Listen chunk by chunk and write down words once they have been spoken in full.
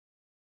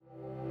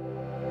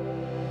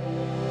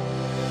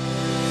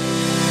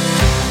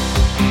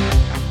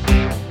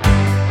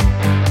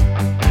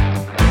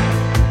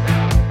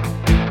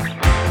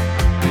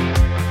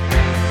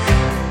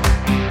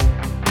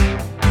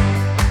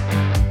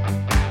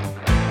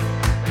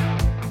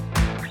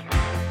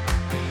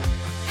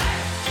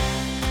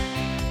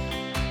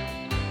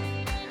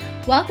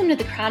Welcome to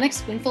the Chronic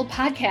Spoonful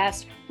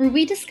podcast, where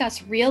we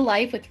discuss real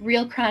life with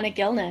real chronic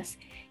illness.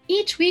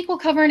 Each week, we'll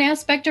cover an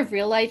aspect of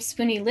real life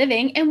spoonie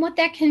living and what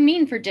that can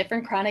mean for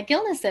different chronic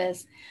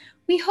illnesses.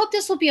 We hope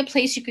this will be a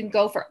place you can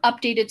go for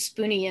updated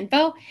spoonie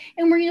info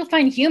and where you'll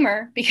find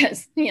humor,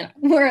 because,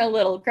 we're a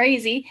little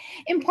crazy,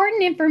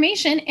 important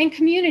information, and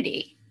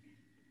community.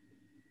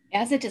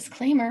 As a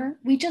disclaimer,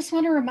 we just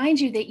want to remind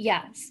you that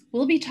yes,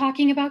 we'll be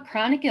talking about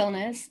chronic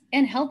illness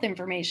and health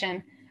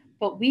information,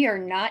 but we are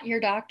not your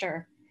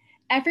doctor.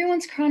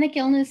 Everyone's chronic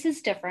illness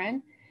is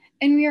different,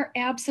 and we are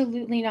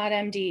absolutely not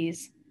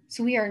MDs,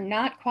 so we are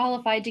not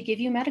qualified to give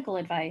you medical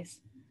advice.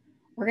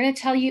 We're going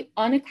to tell you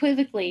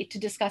unequivocally to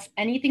discuss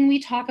anything we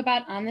talk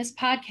about on this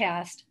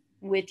podcast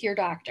with your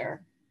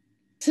doctor.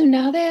 So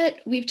now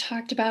that we've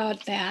talked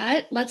about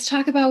that, let's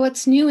talk about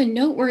what's new and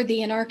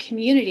noteworthy in our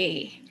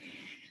community.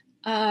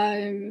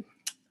 I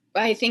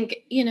think,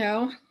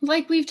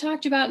 like we've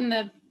talked about in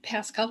the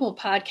past couple of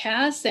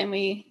podcasts,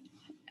 and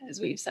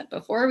as we've said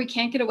before, we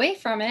can't get away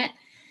from it.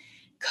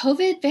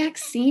 COVID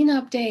vaccine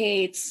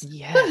updates.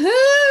 Yes.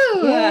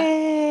 Woohoo!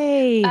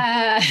 Yay!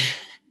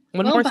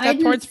 One more step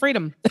towards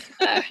freedom.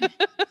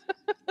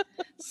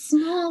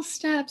 Small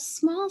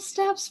steps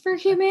for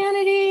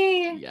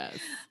humanity. Yes.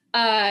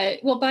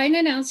 Biden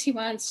announced he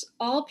wants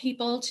all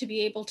people to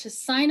be able to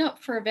sign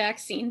up for a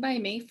vaccine by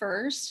May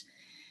 1st.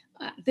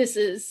 This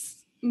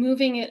is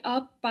moving it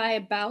up by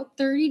about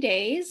 30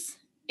 days.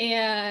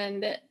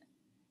 And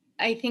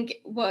I think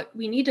what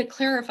we need to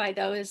clarify,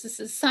 though, is this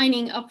is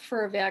signing up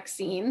for a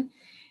vaccine.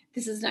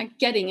 This is not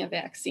getting a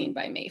vaccine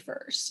by May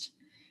 1st.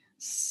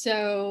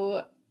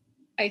 So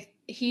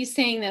he's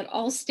saying that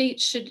all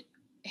states should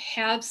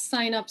have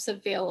signups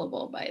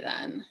available by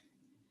then.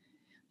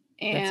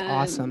 And that's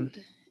awesome.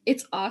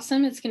 It's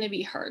awesome. It's going to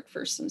be hard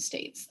for some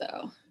states,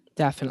 though.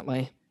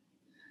 Definitely.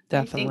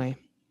 I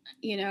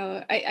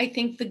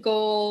think the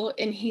goal,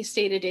 and he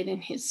stated it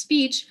in his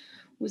speech,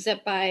 was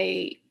that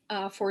by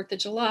 4th of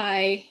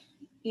July,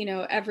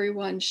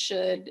 everyone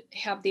should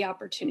have the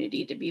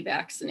opportunity to be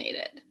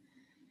vaccinated.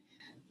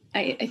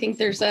 I think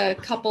there's a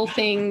couple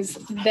things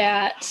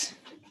that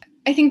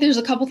are going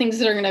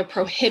to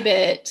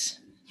prohibit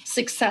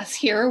success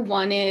here.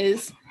 One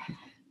is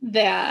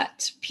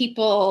that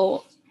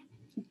people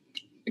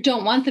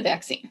don't want the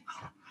vaccine.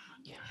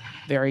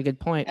 Very good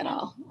point. At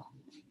all.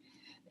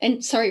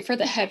 And sorry for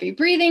the heavy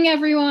breathing,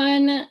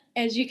 everyone.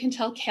 As you can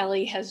tell,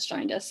 Kelly has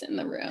joined us in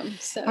the room.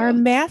 So our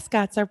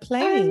mascots are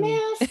playing. Our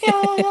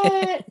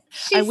mascot.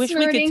 I wish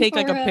we could take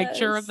a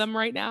picture of them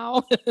right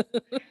now.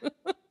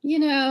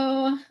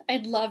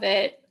 I'd love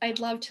it. I'd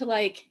love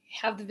to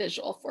have the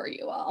visual for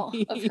you all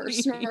of her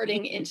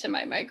snorting into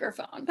my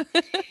microphone.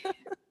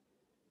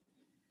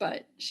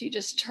 But she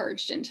just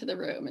charged into the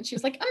room and she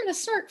was like, I'm going to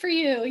snort for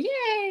you.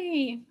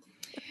 Yay.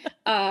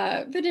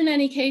 But in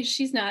any case,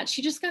 she's not.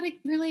 She just got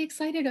really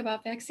excited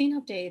about vaccine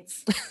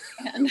updates.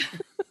 And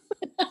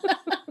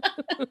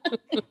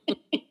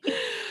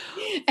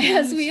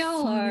as we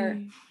all are.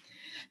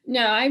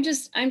 No, I'm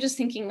just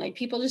thinking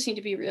people just need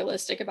to be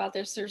realistic about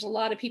this. There's a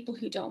lot of people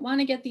who don't want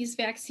to get these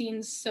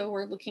vaccines. So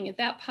we're looking at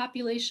that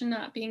population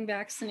not being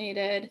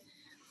vaccinated.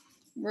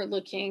 We're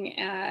looking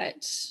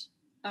at,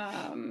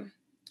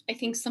 I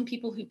think some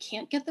people who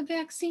can't get the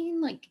vaccine,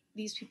 like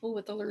these people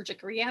with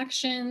allergic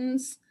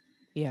reactions.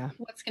 Yeah.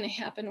 What's going to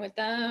happen with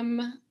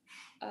them?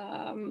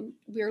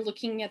 We're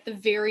looking at the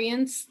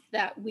variants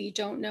that we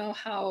don't know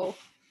how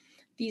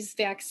these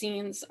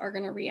vaccines are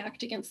going to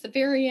react against the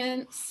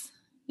variants.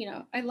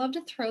 I love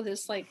to throw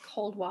this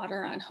cold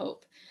water on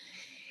hope.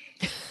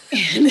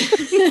 Hey,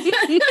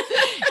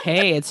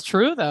 it's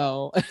true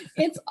though.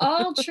 It's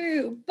all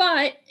true.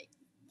 But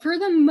for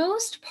the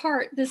most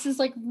part, this is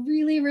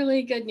really,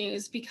 really good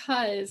news,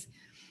 because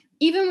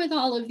even with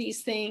all of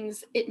these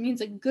things, it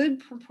means a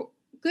good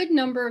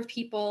number of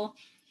people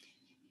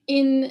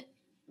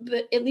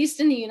at least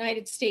in the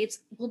United States,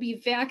 will be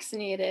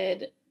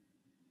vaccinated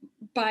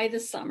by the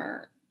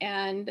summer.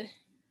 And,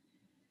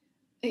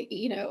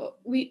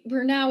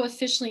 we're now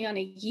officially on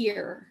a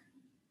year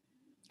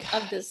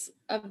of this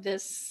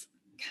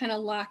kind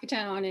of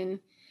lockdown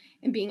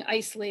and being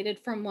isolated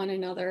from one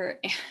another.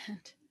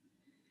 And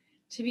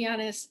to be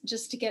honest,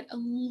 just to get a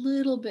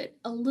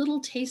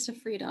little taste of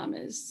freedom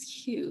is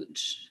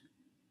huge.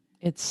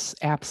 It's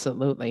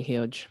absolutely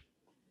huge.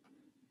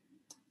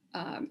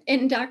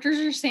 And doctors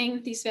are saying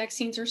that these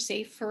vaccines are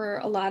safe for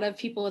a lot of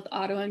people with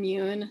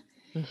autoimmune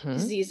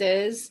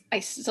diseases. I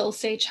still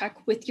say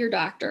check with your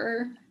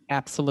doctor.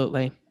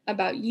 Absolutely.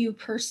 About you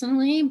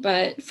personally,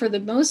 but for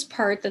the most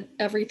part, that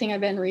everything I've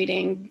been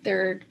reading,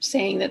 they're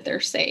saying that they're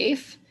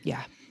safe.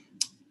 Yeah.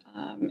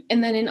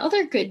 And then in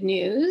other good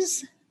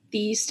news,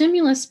 the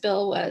stimulus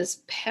bill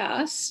was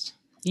passed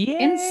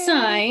and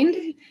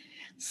signed.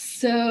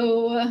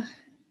 So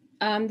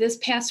this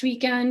past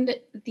weekend,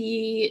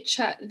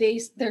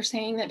 they're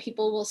saying that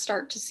people will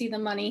start to see the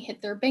money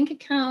hit their bank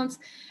accounts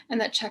and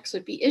that checks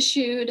would be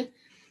issued.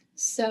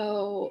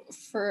 So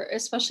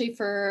especially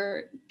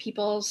for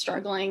people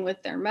struggling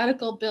with their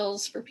medical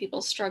bills, for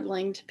people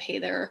struggling to pay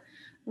their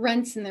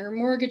rents and their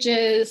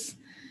mortgages,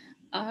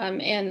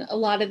 And a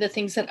lot of the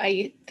things that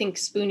I think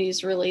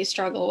Spoonies really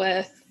struggle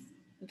with,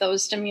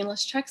 those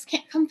stimulus checks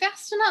can't come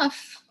fast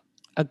enough.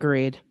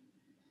 Agreed.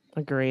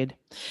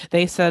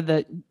 They said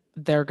that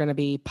they're going to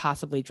be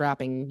possibly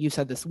dropping, you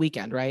said this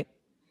weekend, right?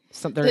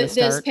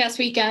 This past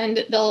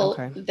weekend,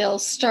 they'll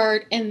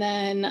start, and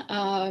then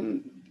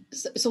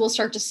so we'll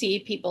start to see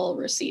people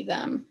receive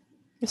them.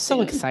 It's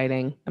so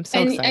exciting. I'm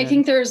so excited. I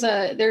think there's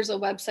a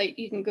website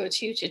you can go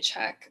to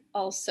check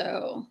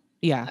also.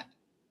 Yeah.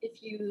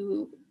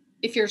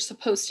 If you're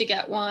supposed to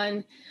get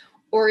one,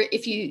 or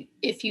if you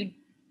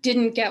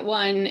didn't get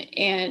one,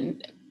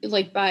 and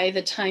like by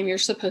the time you're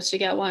supposed to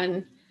get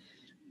one,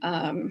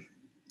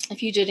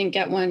 if you didn't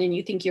get one and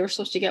you think you're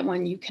supposed to get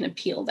one, you can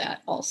appeal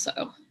that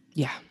also.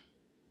 Yeah.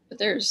 But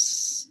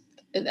it's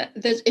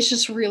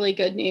just really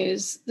good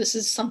news. This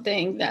is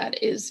something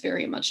that is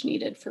very much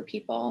needed for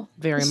people.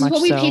 This is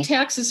what we pay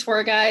taxes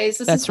for, guys.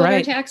 This is what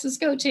our taxes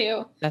go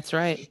to. That's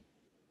right.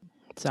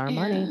 It's our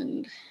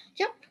money.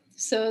 Yep.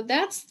 So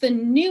that's the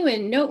new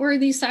and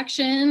noteworthy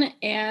section.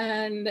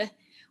 And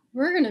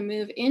we're going to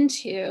move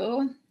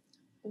into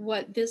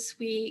what this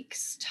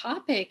week's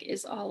topic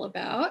is all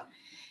about.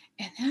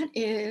 And that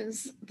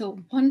is the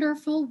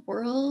wonderful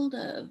world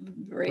of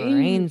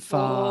brain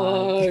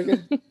fog.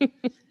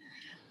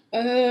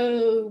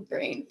 Oh,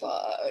 brain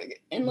fog.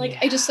 And like,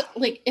 I just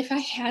like, if I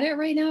had it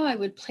right now, I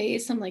would play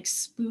some like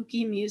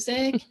spooky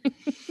music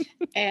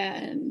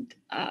and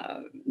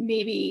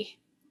maybe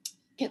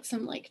get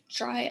some like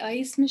dry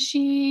ice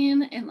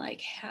machine and like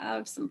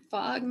have some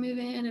fog move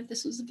in if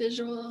this was a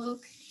visual.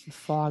 The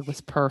fog was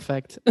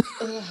perfect.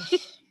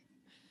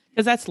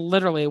 Because that's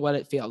literally what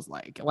it feels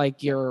like.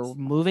 Like you're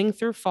moving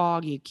through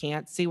fog. You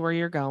can't see where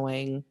you're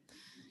going.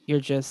 You're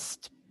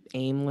just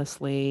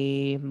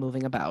aimlessly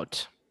moving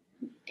about.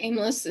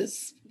 Aimless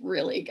is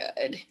really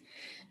good.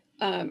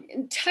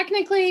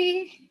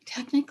 Technically,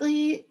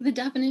 the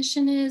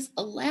definition is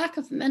a lack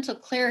of mental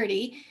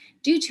clarity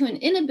due to an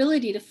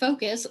inability to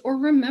focus or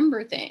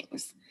remember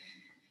things.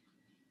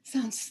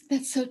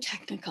 That's so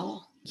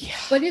technical. Yeah.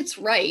 But it's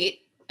right.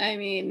 I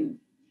mean,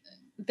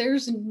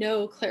 there's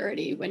no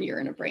clarity when you're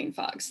in a brain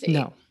fog state.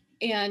 No.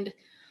 And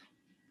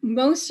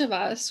most of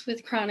us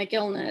with chronic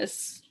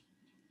illness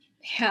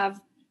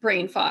have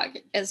brain fog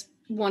as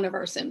one of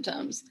our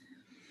symptoms.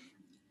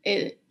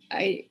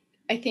 I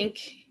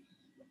think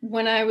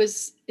when I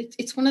was,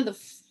 it's one of the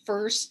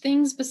first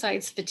things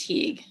besides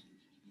fatigue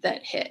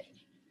that hit.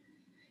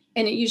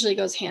 And it usually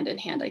goes hand in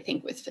hand, I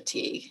think, with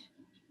fatigue.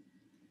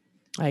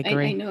 I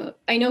agree.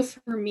 I know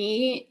for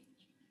me,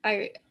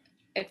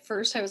 at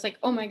first I was like,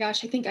 oh my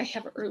gosh, I think I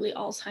have early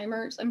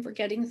Alzheimer's. I'm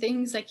forgetting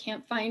things. I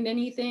can't find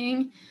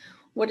anything.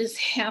 What is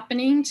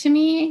happening to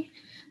me?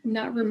 I'm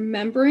not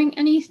remembering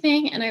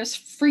anything. And I was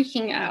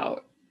freaking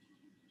out.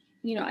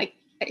 You know, I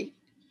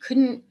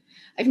couldn't,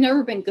 I've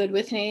never been good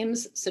with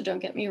names, so don't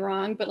get me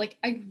wrong, but like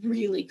I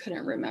really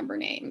couldn't remember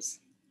names.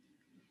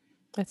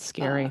 That's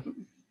scary.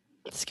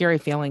 Scary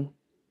feeling.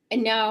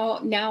 And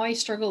now I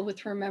struggle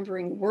with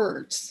remembering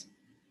words.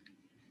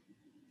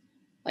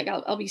 Like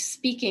I'll be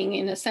speaking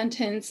in a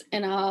sentence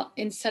and I'll,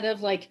 instead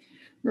of like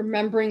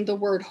remembering the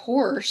word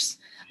horse,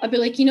 I'll be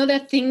like, you know,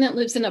 that thing that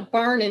lives in a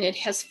barn and it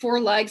has 4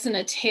 legs and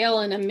a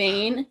tail and a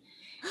mane.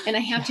 And I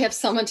have to have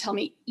someone tell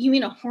me, you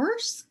mean a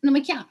horse? And I'm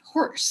like, yeah,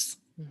 horse.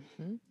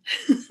 Mm-hmm.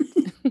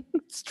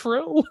 It's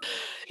true.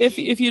 If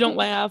you don't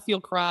laugh,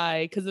 you'll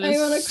cry because it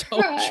is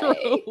so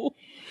true.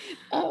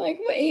 I'm like,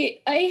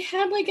 wait, I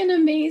had like an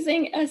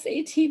amazing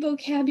SAT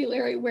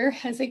vocabulary. Where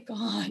has it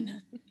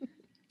gone?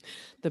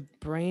 The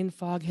brain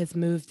fog has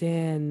moved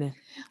in.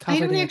 I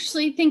don't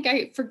actually think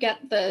I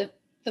forget the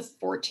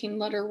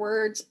 14-letter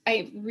words.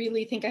 I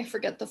really think I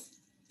forget the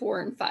 4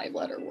 and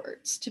 5-letter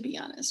words, to be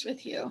honest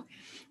with you.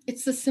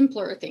 It's the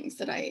simpler things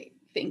that I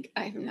think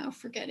I'm now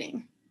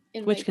forgetting.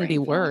 Which can be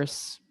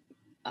worse.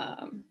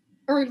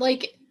 Or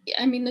like,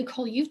 I mean,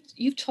 Nicole,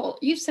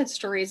 you've said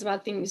stories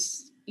about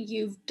things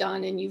you've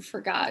done and you've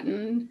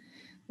forgotten,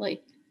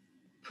 like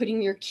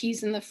putting your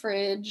keys in the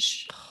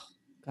fridge.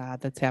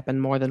 God, that's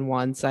happened more than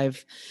once.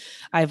 I've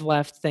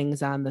left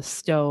things on the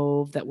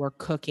stove that were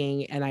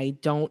cooking and I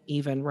don't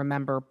even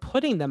remember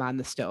putting them on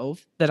the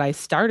stove that I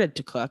started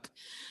to cook.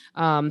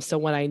 So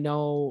when I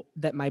know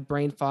that my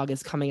brain fog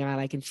is coming on,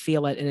 I can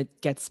feel it and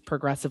it gets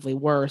progressively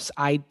worse.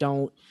 I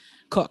don't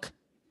cook.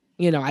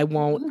 You know, I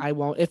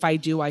won't. If I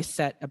do, I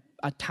set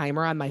a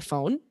timer on my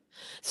phone.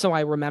 So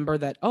I remember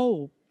that,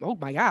 oh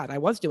my God, I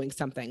was doing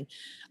something.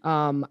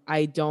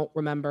 I don't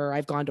remember.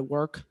 I've gone to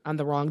work on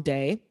the wrong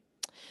day.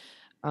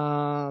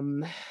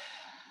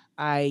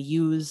 I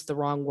use the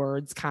wrong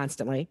words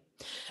constantly.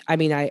 I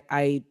mean,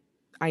 I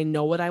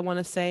know what I want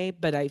to say,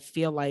 but I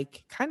feel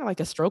like kind of like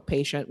a stroke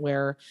patient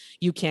where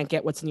you can't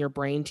get what's in your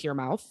brain to your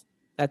mouth.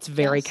 That's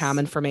very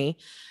common for me.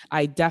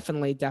 I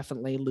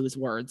definitely lose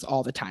words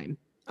all the time.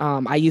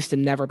 I used to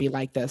never be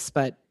like this,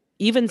 but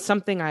even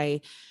something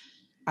I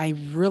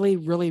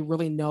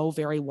really know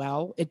very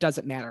well, it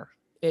doesn't matter.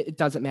 It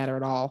doesn't matter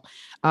at all.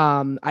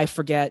 I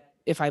forget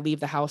if I leave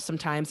the house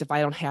sometimes, if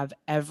I don't have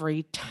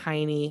every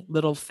tiny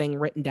little thing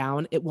written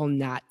down, it will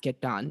not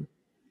get done.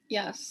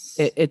 Yes.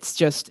 It's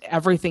just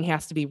everything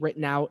has to be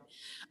written out.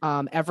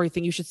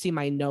 Everything, you should see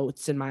my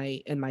notes in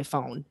my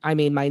phone. I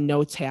mean, my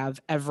notes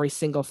have every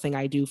single thing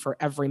I do for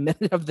every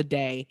minute of the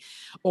day,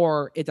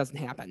 or it doesn't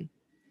happen.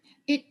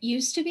 It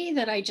used to be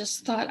that I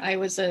just thought I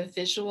was a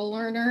visual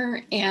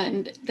learner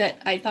and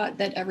that I thought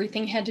that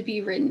everything had to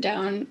be written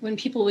down when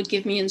people would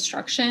give me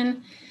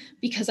instruction,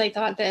 because I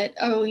thought that,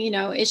 oh,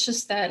 it's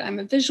just that I'm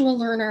a visual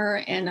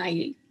learner and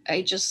I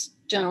just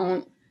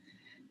don't,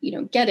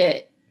 get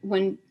it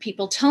when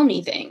people tell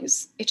me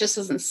things. It just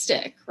doesn't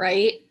stick,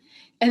 right?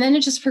 And then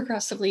it just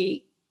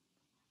progressively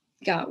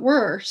got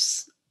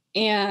worse.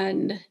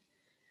 And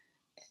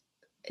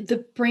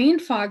the brain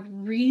fog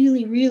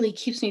really, really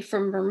keeps me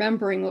from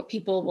remembering what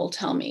people will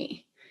tell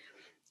me.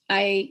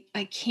 I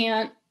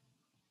can't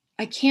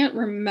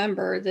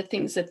remember the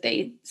things that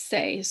they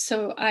say.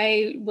 So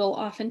I will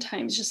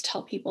oftentimes just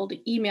tell people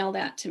to email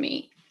that to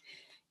me.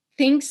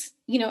 Thanks,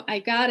 I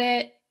got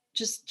it.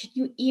 Just can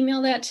you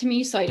email that to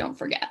me so I don't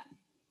forget?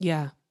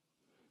 Yeah.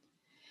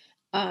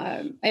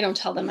 I don't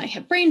tell them I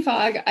have brain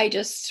fog. I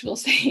just will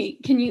say,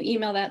 can you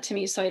email that to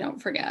me so I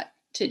don't forget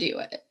to do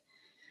it?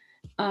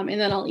 And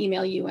then I'll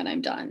email you when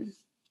I'm done.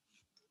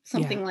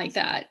 Something like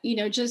that,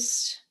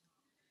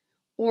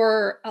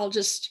 or I'll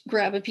just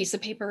grab a piece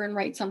of paper and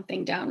write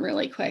something down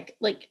really quick.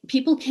 Like,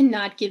 people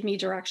cannot give me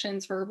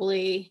directions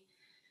verbally,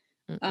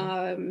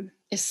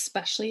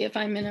 especially if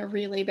I'm in a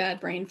really bad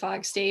brain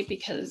fog state,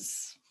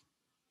 because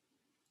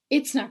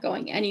it's not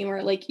going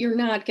anywhere. Like, you're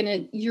not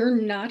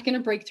gonna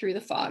break through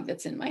the fog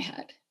that's in my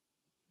head.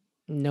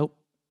 Nope.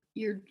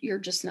 You're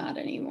just not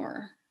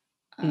anymore.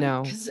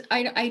 No. Because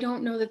I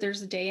don't know that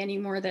there's a day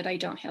anymore that I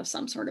don't have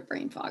some sort of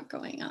brain fog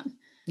going on.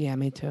 Yeah,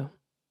 me too.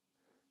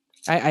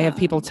 I have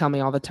people tell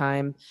me all the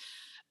time,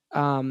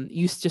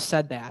 you just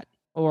said that,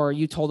 or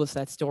you told us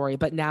that story,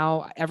 but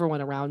now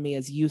everyone around me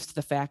is used to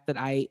the fact that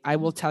I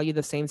will tell you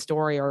the same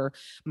story or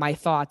my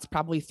thoughts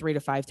probably 3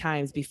 to 5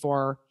 times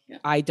before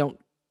I don't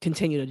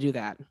continue to do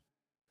that.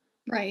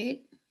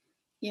 Right.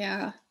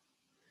 Yeah.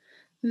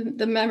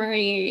 The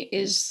memory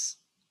is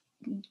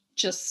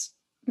just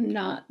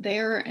not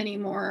there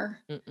anymore.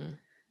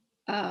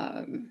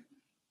 But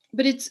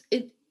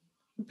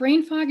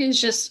brain fog is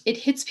just, it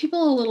hits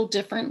people a little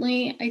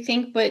differently, I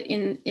think, but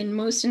in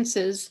most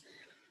instances,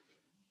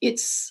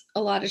 it's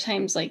a lot of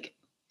times like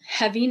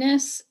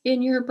heaviness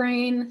in your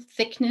brain,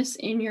 thickness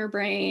in your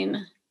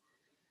brain,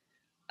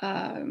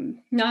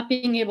 not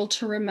being able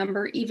to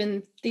remember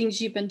even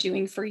things you've been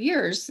doing for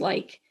years.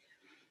 Like,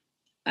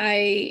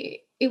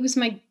 it was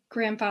my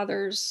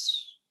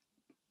grandfather's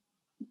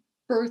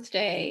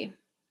birthday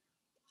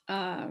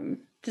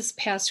this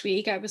past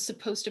week. I was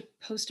supposed to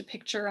post a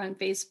picture on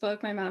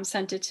Facebook. My mom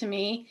sent it to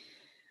me.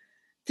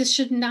 This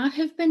should not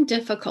have been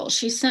difficult.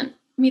 She sent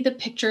me the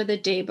picture the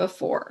day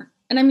before.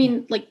 And I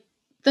mean, like,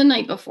 the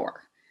night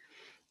before.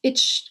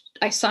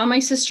 I saw my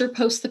sister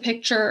post the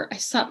picture. I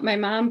saw my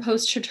mom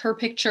posted her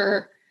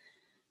picture.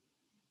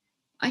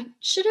 I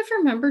should have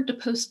remembered to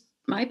post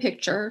my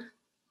picture.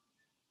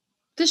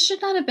 This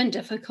should not have been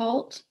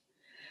difficult.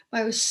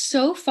 I was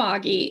so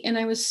foggy and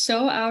I was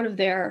so out of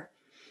there.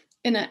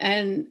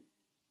 And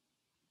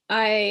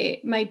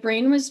my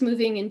brain was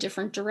moving in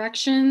different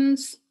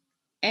directions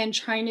and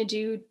trying to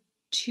do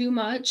too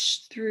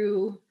much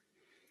through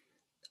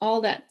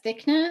all that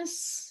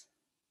thickness.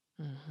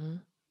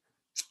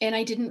 And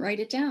I didn't write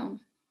it down.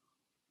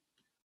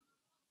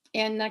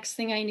 And next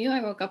thing I knew,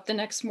 I woke up the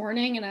next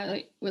morning and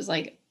I was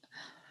like,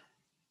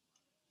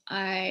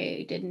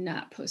 I did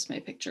not post my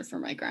picture for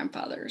my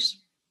grandfather's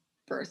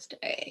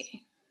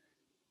birthday.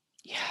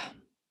 Yeah.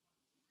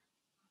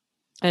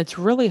 And it's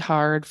really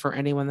hard for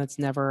anyone that's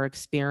never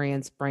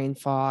experienced brain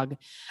fog.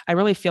 I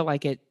really feel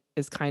like it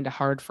is kind of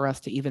hard for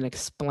us to even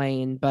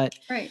explain, but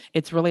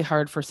it's really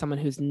hard for someone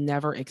who's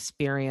never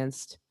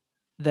experienced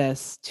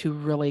this to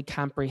really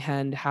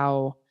comprehend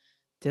how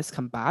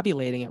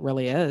discombobulating it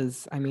really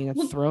is. I mean,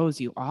 it throws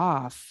you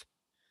off.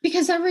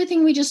 Because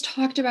everything we just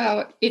talked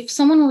about, if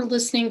someone were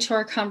listening to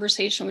our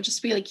conversation, would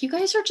just be like, you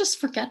guys are just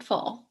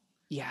forgetful.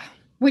 Yeah.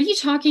 What are you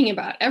talking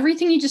about?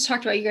 Everything you just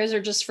talked about, you guys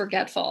are just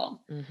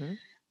forgetful.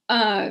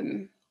 But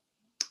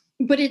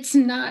it's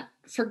not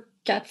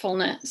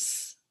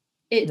forgetfulness.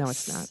 No,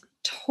 it's not.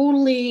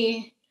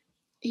 Totally,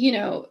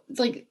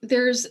 like,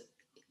 there's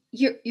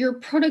your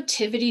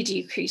productivity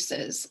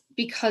decreases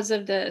because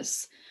of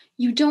this.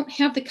 You don't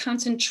have the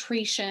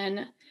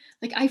concentration.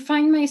 Like, I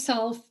find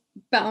myself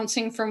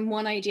bouncing from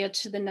one idea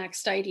to the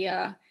next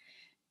idea,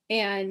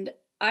 and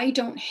I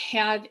don't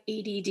have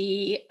ADD.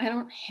 I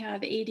don't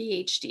have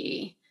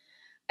ADHD.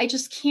 I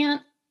just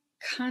can't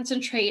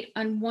concentrate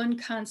on one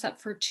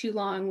concept for too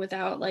long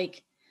without,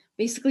 like,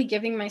 basically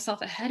giving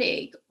myself a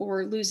headache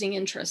or losing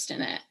interest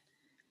in it.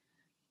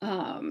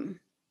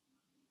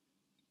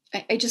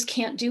 I just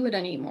can't do it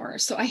anymore.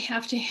 So I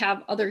have to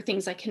have other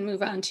things I can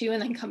move on to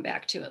and then come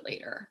back to it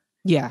later.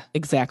 Yeah,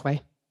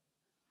 exactly.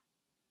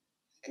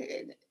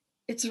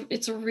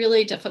 It's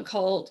really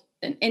difficult.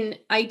 And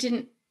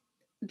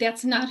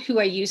that's not who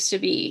I used to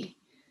be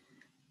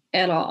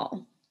at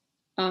all.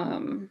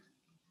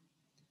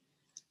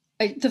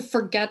 the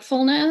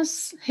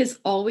forgetfulness has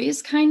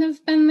always kind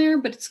of been there,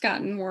 but it's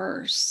gotten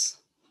worse.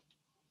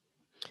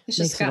 It's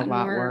just Makes it a gotten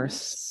lot worse.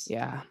 worse.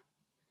 Yeah.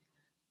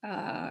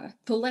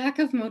 The lack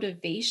of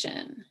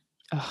motivation.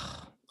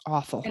 Ugh,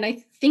 awful. And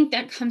I think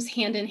that comes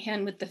hand in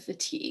hand with the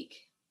fatigue.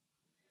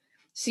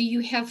 So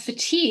you have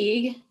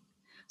fatigue.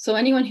 So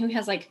anyone who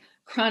has like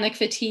chronic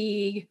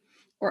fatigue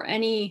or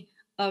any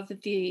of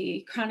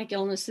the chronic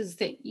illnesses,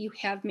 that you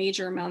have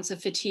major amounts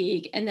of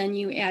fatigue, and then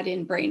you add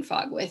in brain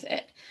fog with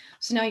it.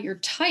 So now you're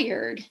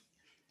tired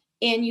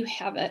and you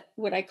have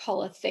what I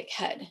call a thick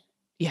head.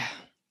 Yeah.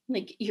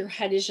 Like your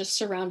head is just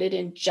surrounded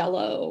in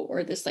jello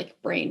or this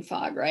like brain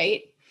fog,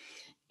 right?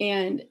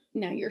 And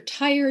now you're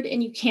tired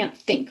and you can't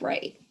think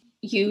right.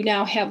 You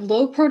now have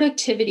low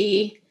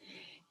productivity.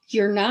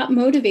 You're not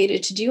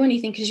motivated to do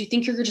anything because you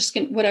think you're just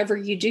going to, whatever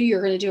you do,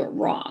 you're going to do it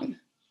wrong.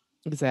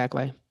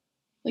 Exactly.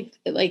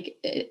 Like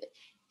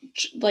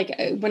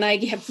when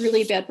I have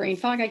really bad brain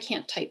fog, I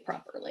can't type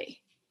properly.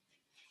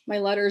 My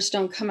letters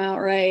don't come out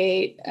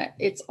right.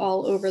 It's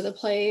all over the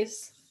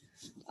place.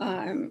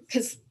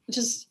 Because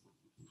just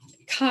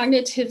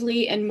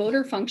cognitively and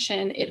motor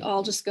function, it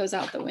all just goes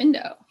out the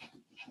window.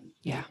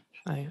 Yeah,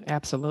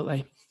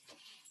 absolutely.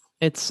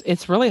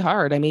 It's really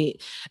hard. I mean,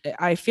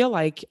 I feel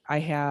like I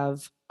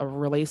have a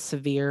really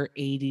severe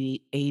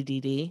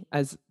ADD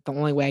as the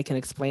only way I can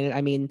explain it.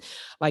 I mean,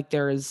 like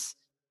there's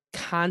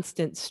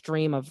constant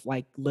stream of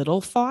like little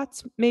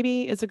thoughts,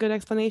 maybe is a good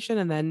explanation.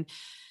 And then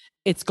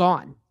it's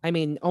gone. I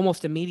mean,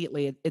 almost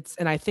immediately it's,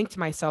 and I think to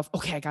myself,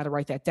 okay, I got to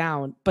write that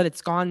down, but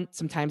it's gone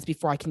sometimes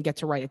before I can get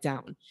to write it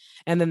down.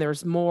 And then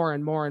there's more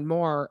and more and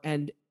more.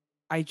 And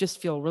I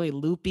just feel really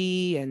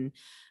loopy and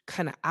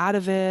kind of out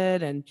of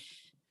it. And,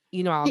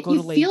 I'll go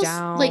to lay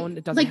down.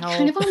 It doesn't help.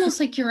 Kind of almost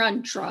like you're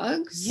on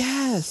drugs.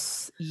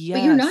 Yes. But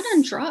you're not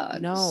on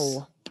drugs.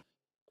 No.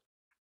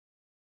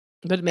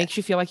 But it makes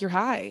you feel like you're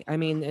high. I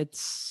mean,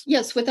 it's.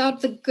 Yes,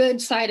 without the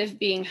good side of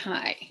being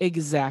high.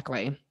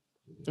 Exactly.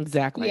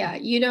 Yeah,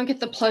 you don't get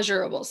the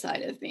pleasurable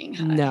side of being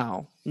high.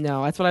 No.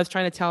 That's what I was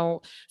trying to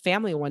tell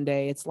family one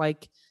day. It's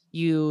like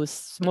you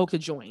smoke a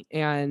joint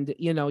and,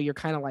 you're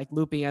kind of like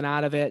looping and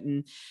out of it.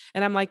 And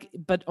I'm like,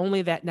 but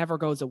only that never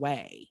goes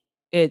away.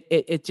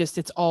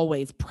 It's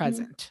always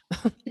present.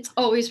 It's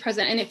always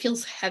present and it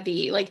feels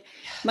heavy. Like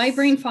my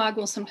brain fog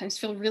will sometimes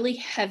feel really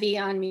heavy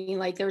on me.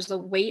 Like there's a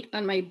weight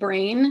on my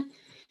brain,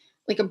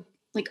 like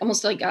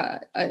almost like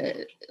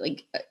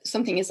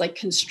something is like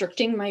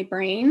constricting my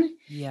brain.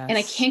 Yes. And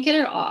I can't get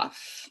it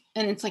off.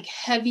 And it's like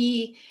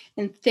heavy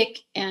and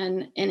thick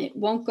and it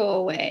won't go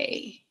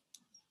away.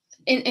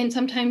 And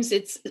sometimes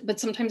it's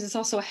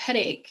also a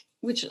headache,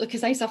 which,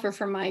 because I suffer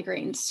from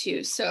migraines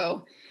too.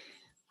 So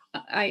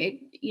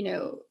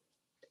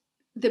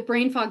the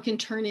brain fog can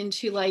turn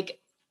into like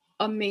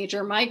a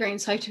major migraine.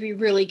 So I have to be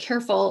really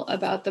careful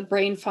about the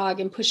brain fog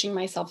and pushing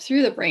myself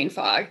through the brain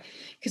fog.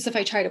 Because if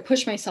I try to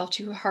push myself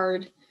too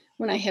hard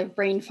when I have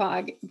brain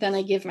fog, then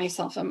I give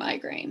myself a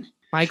migraine.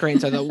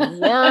 Migraines are the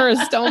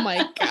worst. Oh my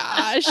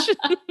gosh.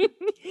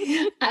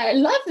 I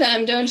love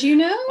them, don't you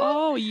know?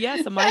 Oh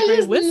yes, a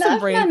migraine with some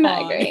brain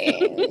fog.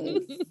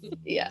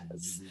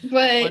 Yes.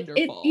 But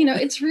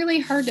it's really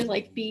hard to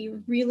like be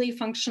really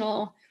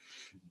functional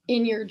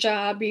in your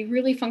job, be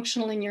really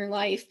functional in your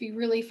life, be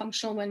really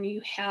functional when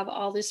you have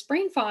all this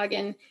brain fog.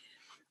 And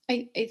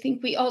I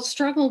think we all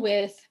struggle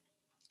with,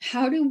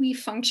 how do we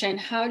function?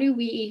 How do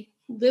we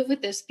live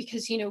with this?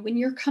 Because, when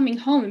you're coming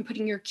home and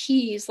putting your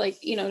keys, like,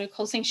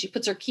 Nicole's saying she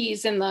puts her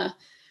keys in the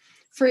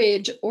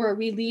fridge, or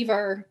we leave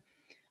our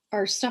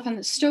stuff on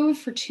the stove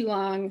for too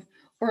long,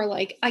 or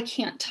like I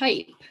can't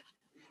type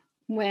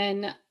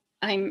when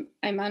I'm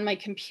on my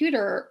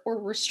computer, or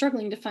we're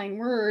struggling to find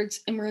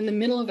words and we're in the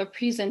middle of a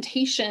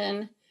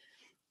presentation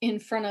in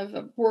front of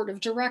a board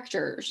of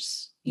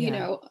directors.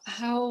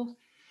 How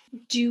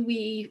do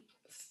we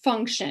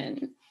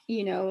function?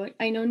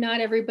 I know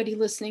not everybody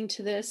listening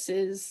to this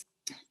is,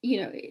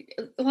 a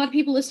lot of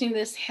people listening to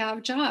this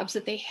have jobs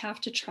that they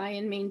have to try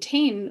and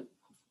maintain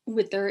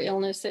with their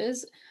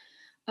illnesses.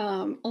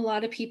 A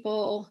lot of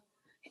people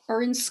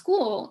are in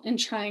school and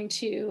trying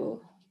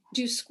to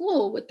do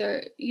school with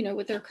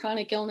their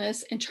chronic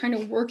illness and trying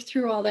to work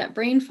through all that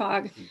brain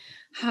fog.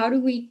 How do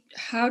we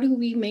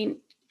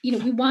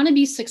we want to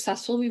be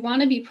successful, we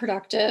want to be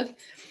productive.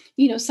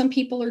 Some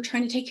people are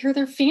trying to take care of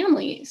their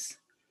families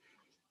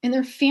and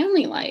their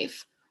family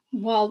life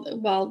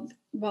while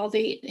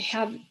they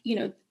have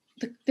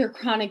their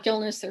chronic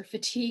illness, their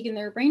fatigue, and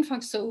their brain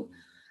fog. So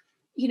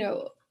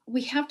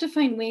we have to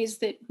find ways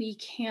that we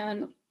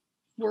can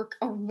work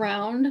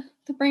around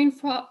the brain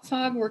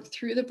fog, work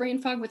through the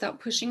brain fog without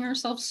pushing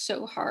ourselves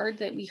so hard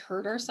that we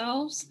hurt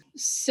ourselves.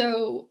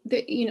 So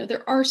that,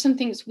 there are some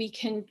things we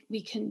can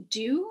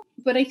do,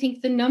 but I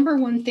think the number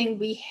one thing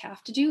we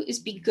have to do is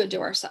be good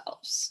to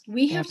ourselves.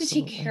 We have to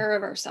take care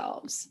of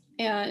ourselves.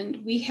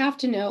 And we have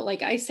to know,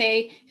 like I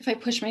say, if I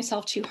push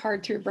myself too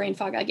hard through brain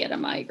fog, I get a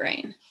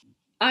migraine.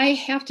 I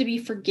have to be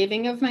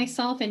forgiving of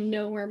myself and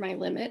know where my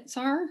limits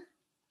are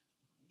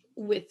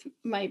with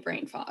my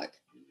brain fog.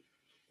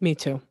 Me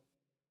too.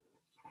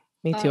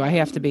 Me too. I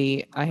have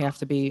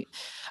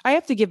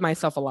to give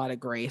myself a lot of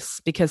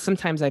grace because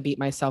sometimes I beat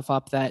myself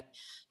up that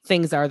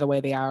things are the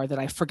way they are, that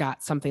I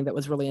forgot something that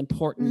was really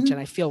important and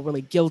Mhm. I feel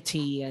really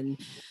guilty. And,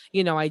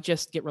 I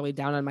just get really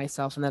down on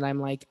myself. And then I'm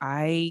like,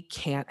 I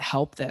can't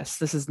help this.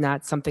 This is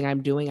not something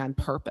I'm doing on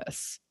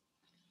purpose.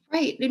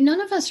 Right.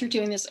 None of us are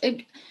doing this.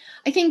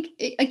 I think,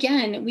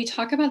 again, we've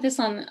talked about this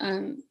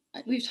on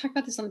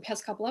the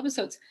past couple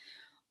episodes.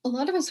 A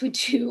lot of us would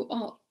do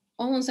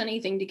almost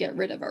anything to get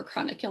rid of our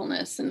chronic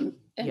illness and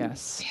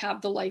Yes,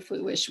 have the life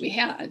we wish we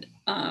had.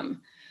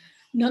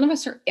 None of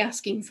us are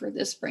asking for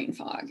this brain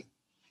fog,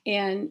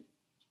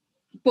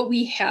 but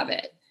we have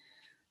it.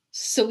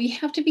 So we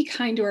have to be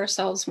kind to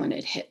ourselves when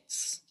it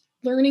hits.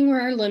 Learning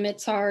where our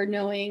limits are,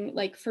 knowing,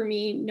 like for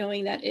me,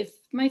 knowing that if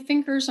my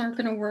fingers aren't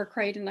going to work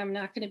right and I'm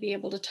not going to be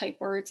able to type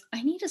words,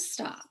 I need to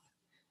stop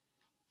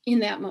in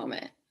that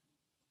moment.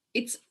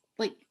 It's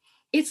like,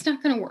 it's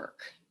not going to work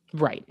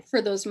right.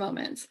 for those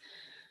moments.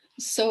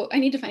 So I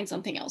need to find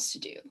something else to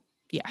do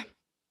Yeah,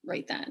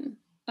 right then.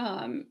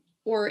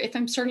 Or if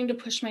I'm starting to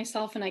push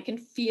myself and I can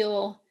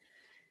feel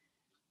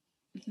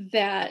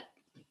that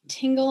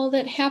tingle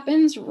that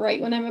happens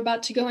right when I'm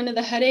about to go into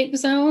the headache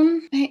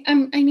zone,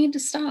 I need to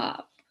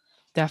stop.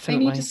 I need to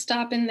definitely.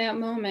 stop in that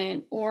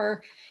moment.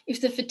 Or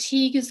if the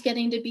fatigue is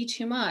getting to be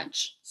too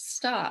much,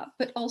 stop.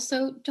 But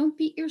also, don't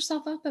beat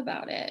yourself up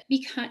about it.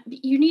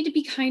 You need to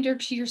be kinder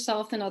to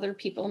yourself than other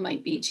people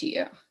might be to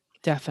you.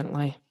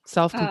 Definitely.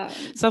 Um,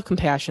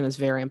 Self-compassion is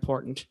very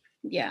important.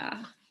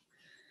 yeah.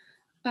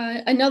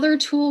 Another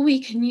tool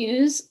we can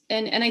use,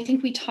 and I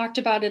think we talked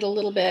about it a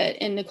little bit,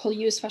 and Nicole,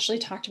 you especially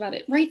talked about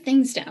it, write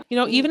things down.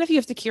 Even if you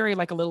have to carry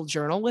like a little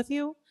journal with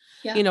you,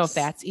 if Yes.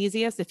 that's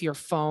easiest, if your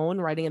phone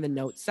writing in the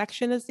notes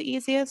section is the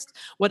easiest,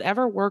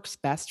 whatever works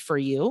best for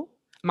you.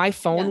 My Yeah.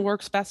 phone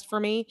works best for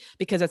me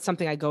because it's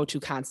something I go to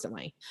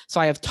constantly. So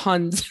I have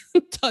tons,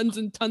 tons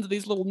and tons of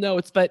these little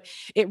notes, but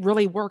it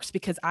really works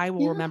because I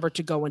will Yeah. remember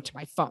to go into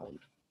my phone.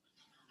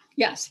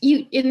 Yes.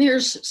 And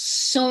there's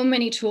so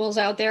many tools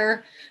out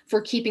there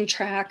for keeping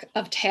track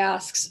of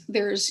tasks.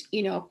 There's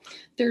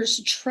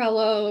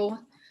Trello,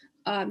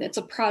 that's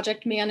a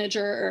project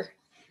manager.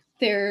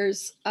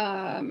 There's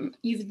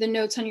you've the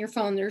notes on your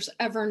phone. There's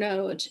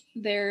Evernote.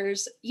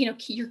 There's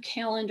your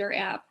calendar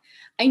app.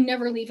 I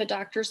never leave a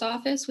doctor's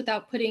office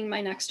without putting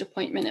my next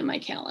appointment in my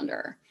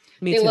calendar.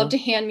 Me They love too.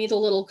 to hand me the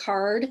little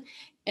card,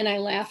 and I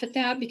laugh at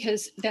that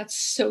because that's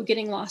so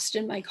getting lost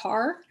in my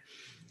car.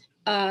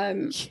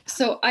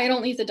 So I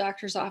don't leave the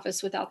doctor's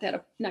office without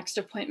that next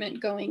appointment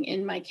going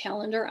in my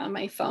calendar on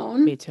my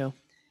phone. Me too.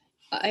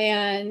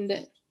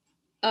 And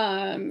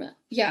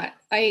yeah,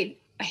 I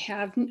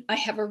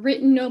have a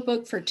written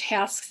notebook for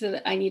tasks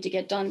that I need to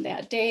get done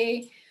that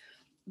day,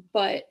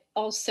 but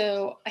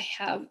also I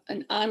have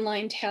an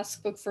online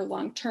task book for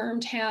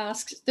long-term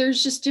tasks.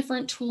 There's just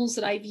different tools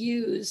that I've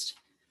used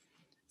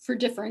for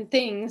different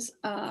things.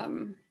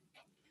 For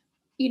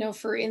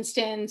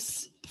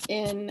instance,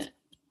 in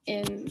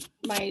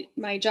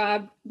my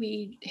job,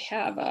 we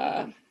have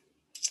a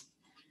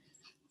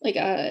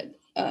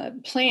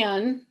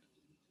plan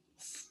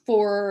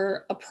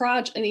for a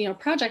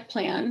project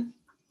plan.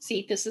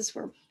 See, this is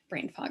where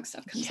brain fog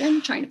stuff comes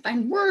in, trying to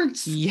find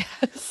words.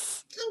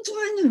 Yes.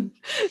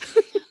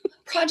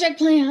 Project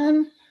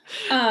plan,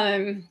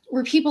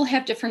 where people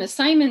have different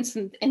assignments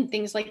and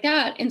things like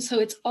that. And so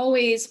it's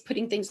always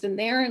putting things in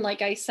there. And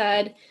like I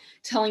said,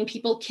 telling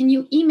people, can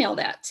you email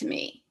that to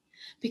me?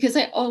 Because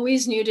I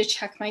always knew to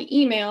check my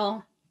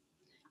email,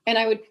 and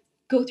I would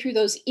go through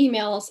those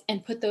emails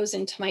and put those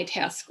into my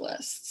task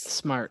lists.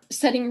 Smart.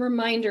 Setting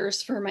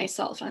reminders for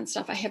myself on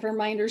stuff. I have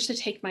reminders to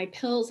take my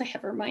pills. I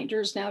have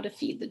reminders now to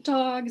feed the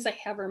dogs. I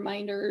have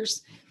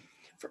reminders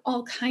for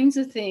all kinds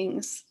of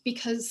things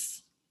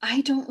because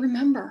I don't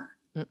remember.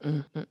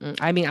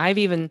 I mean, I've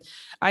even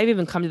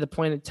come to the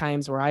point at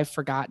times where I've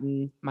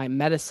forgotten my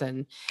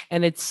medicine,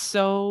 and it's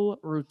so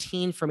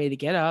routine for me to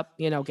get up,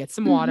 get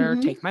some water,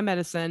 take my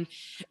medicine,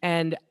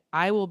 and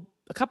I will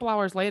a couple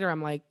hours later,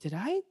 I'm like,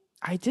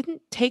 I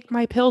didn't take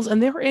my pills,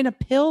 and they were in a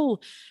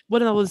pill.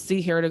 What are those?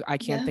 See here, I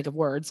can't think of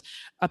words.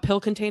 A pill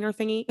container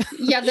thingy.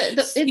 Yeah,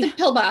 it's a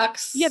pill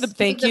box. Yeah,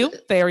 thank you.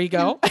 There you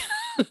go.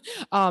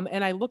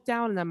 And I look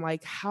down and I'm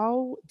like,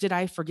 how did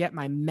I forget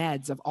my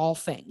meds of all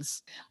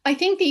things? I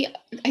think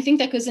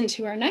that goes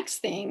into our next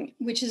thing,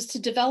 which is to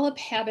develop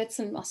habits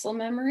and muscle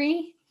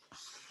memory.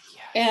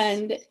 Yes.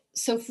 And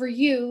so for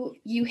you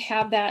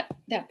have that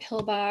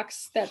pill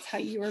box. That's how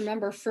you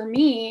remember. For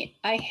me,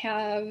 I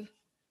have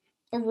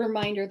a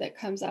reminder that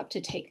comes up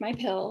to take my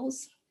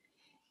pills,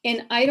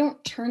 and I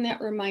don't turn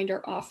that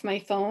reminder off my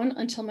phone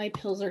until my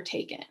pills are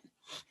taken.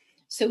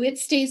 So it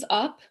stays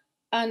up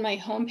on my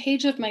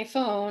homepage of my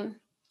phone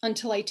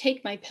until I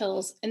take my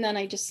pills, and then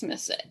I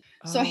dismiss it.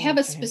 So I have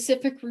a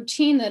specific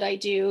routine that I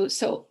do.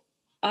 So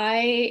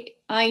I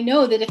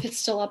know that if it's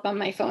still up on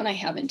my phone, I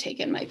haven't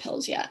taken my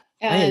pills yet.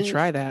 I need to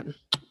try that.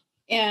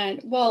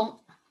 And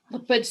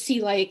but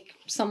see, like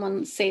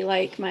someone say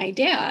like my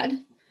dad,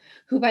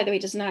 who by the way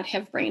does not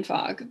have brain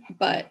fog,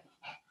 but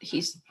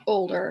he's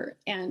older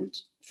and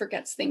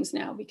forgets things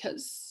now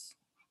because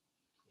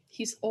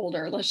he's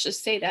older. Let's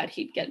just say that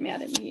he'd get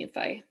mad at me if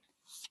I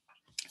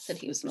said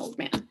he was an old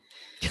man.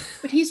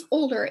 But he's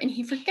older and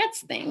he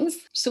forgets things.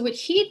 So what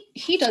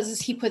he does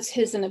is he puts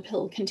his in a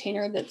pill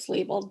container that's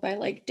labeled by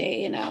like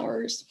day and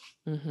hours.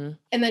 And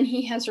then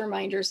he has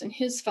reminders in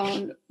his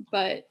phone,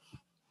 but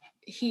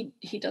he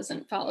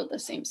doesn't follow the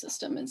same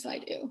system as I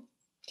do.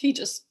 He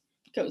just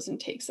goes and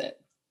takes it.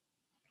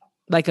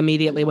 Like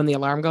immediately when the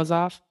alarm goes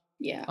off?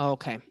 Yeah. Oh,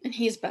 okay. And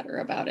he's better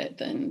about it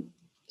than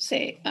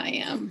say I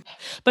am.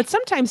 But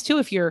sometimes too,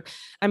 if you're,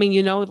 I mean,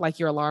 you know, like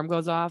your alarm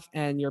goes off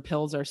and your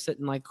pills are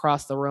sitting like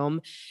across the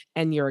room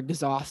and you're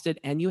exhausted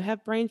and you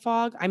have brain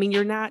fog. I mean,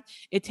 you're not,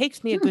 it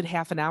takes me a good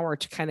half an hour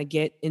to kind of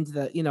get into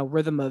the, you know,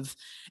 rhythm of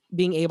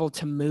being able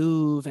to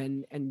move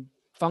and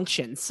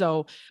function.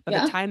 So by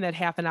the time that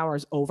half an hour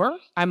is over,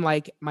 I'm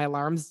like, my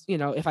alarm's, you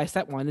know, if I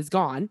set one, is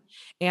gone.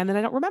 And then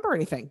I don't remember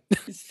anything.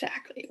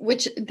 Exactly.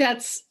 But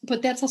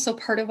that's also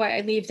part of why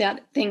I leave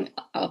that thing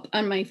up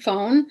on my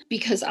phone,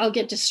 because I'll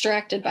get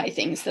distracted by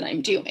things that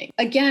I'm doing.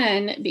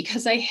 Again,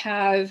 because I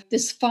have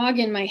this fog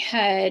in my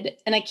head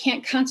and I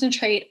can't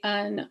concentrate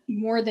on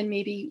more than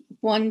maybe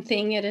one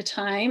thing at a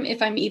time.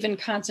 If I'm even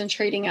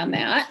concentrating on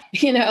that,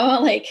 you know,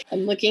 like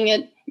I'm looking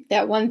at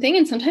that one thing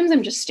and sometimes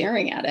I'm just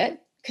staring at it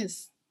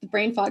because the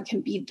brain fog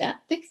can be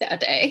that thick that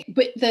day.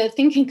 But the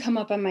thing can come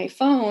up on my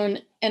phone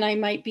and I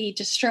might be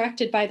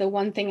distracted by the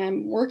one thing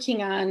I'm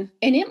working on.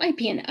 And it might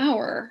be an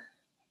hour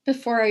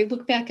before I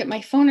look back at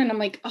my phone and I'm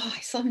like, oh, I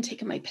still haven't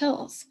taken my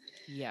pills.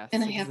 Yes.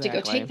 And I have to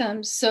go take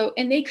them. So,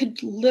 and they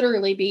could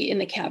literally be in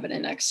the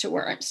cabinet next to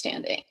where I'm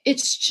standing.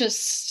 It's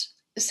just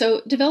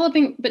so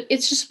developing, but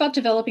it's just about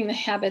developing the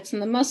habits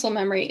and the muscle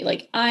memory.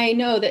 Like I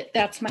know that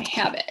that's my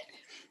habit.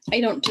 I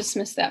don't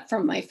dismiss that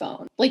from my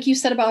phone. Like you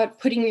said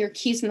about putting your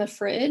keys in the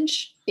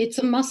fridge, it's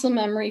a muscle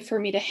memory for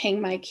me to hang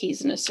my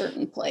keys in a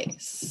certain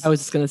place. I was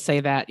just going to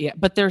say that. Yeah.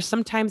 But there's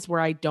some times where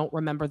I don't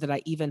remember that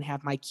I even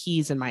have my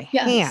keys in my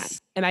hand.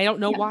 And I don't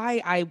know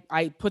why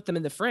I put them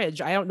in the fridge.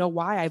 I don't know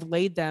why I've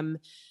laid them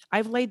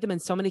in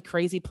so many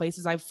crazy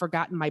places. I've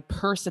forgotten my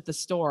purse at the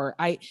store.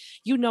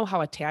 You know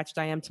how attached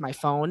I am to my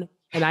phone.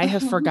 And I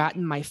have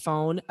forgotten my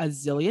phone a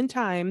zillion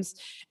times.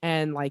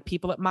 And like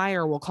people at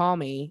Meijer will call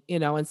me, you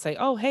know, and say,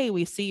 oh, hey,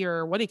 we see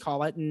your, what do you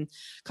call it? And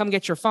come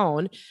get your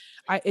phone.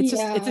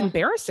 It's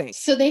embarrassing.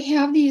 So they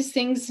have these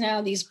things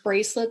now, these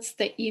bracelets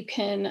that you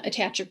can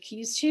attach your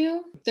keys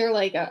to. They're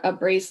like a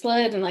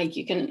bracelet and like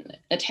you can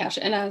attach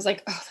it. And I was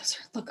like, oh, those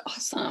look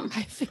awesome.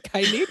 I think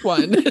I need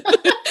one.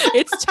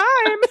 It's time.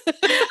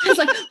 I was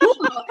like,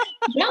 oh,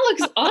 that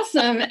looks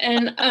awesome.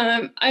 And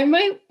I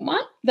might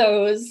want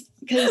those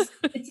because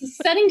it's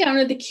setting down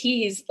of the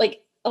keys.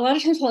 Like a lot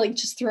of times I'll like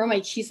just throw my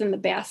keys in the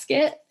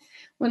basket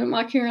when I'm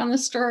walking around the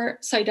store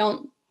so I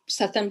don't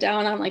set them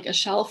down on like a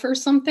shelf or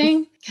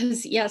something.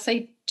 Because yes,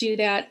 I do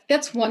that.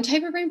 That's one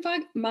type of brain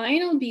fog.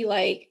 Mine will be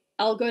like,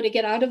 I'll go to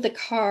get out of the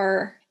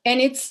car and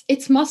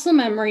it's muscle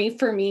memory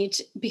for me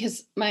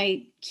because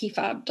my key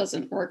fob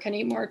doesn't work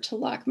anymore to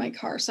lock my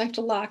car. So I have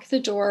to lock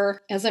the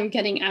door as I'm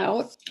getting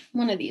out.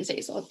 One of these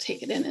days I'll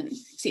take it in and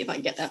see if I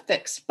can get that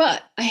fixed.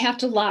 But I have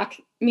to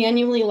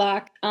manually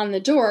lock on the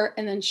door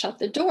and then shut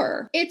the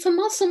door. It's a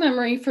muscle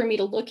memory for me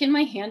to look in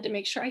my hand to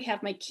make sure I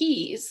have my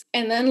keys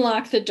and then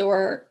lock the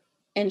door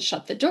and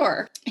shut the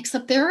door.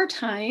 Except there are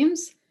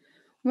times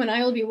when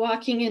I will be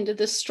walking into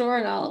the store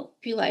and I'll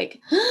be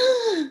like,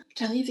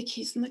 did I leave the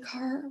keys in the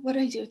car? What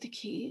did I do with the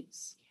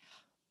keys?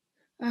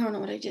 I don't know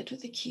what I did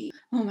with the key.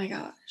 Oh my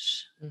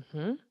gosh.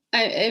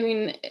 I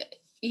mean,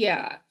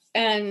 yeah.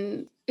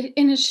 And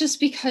it's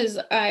just because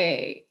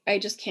I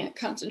just can't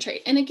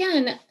concentrate. And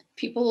again,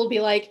 people will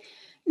be like,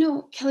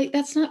 no, Kelly,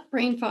 that's not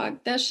brain fog.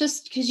 That's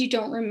just because you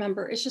don't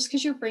remember. It's just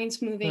because your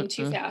brain's moving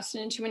too fast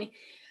and in too many.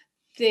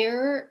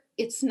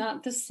 It's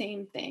not the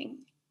same thing.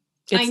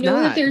 I know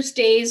that there's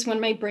days when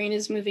my brain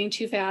is moving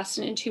too fast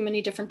and in too many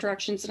different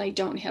directions and I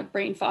don't have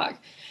brain fog.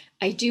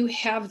 I do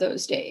have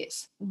those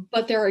days,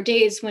 but there are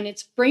days when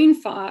it's brain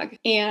fog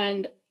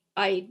and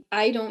I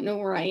don't know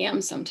where I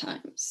am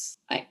sometimes.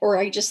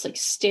 I just like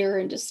stare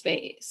into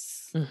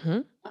space.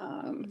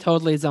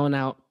 Totally zone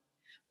out.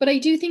 But I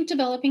do think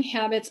developing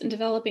habits and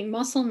developing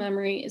muscle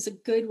memory is a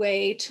good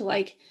way to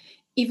like,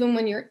 even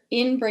when you're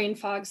in brain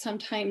fog,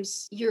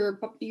 sometimes your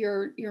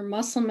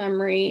muscle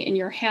memory and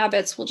your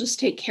habits will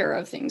just take care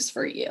of things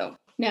for you.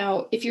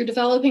 Now, if you're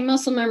developing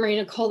muscle memory,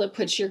 Nicole, that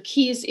puts your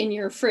keys in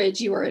your fridge,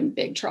 you are in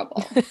big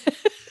trouble.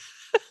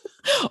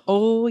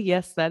 Oh,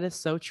 yes, that is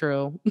so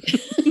true.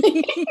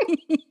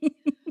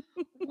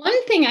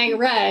 One thing I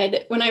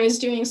read when I was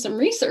doing some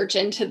research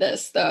into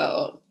this,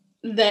 though,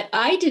 that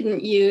I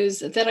didn't use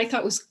that I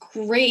thought was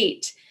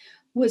great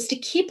was to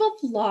keep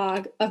a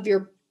log of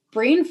your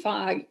brain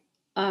fog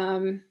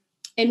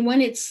and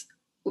when it's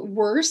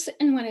worse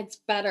and when it's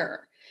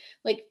better,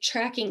 like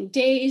tracking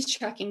days,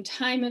 tracking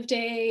time of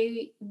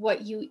day,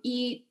 what you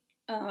eat,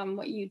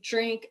 what you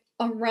drink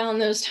around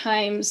those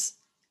times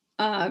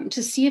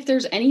to see if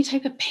there's any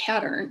type of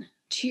pattern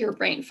to your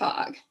brain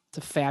fog. It's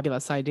a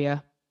fabulous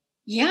idea.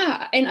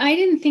 Yeah. And I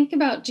didn't think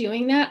about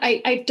doing that.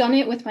 I've done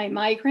it with my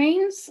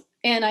migraines,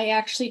 and I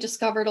actually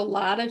discovered a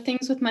lot of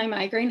things with my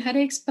migraine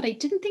headaches, but I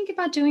didn't think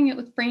about doing it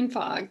with brain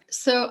fog.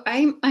 So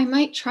I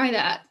might try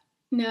that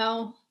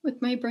now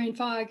with my brain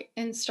fog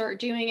and start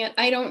doing it.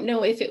 I don't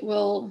know if it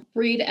will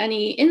breed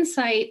any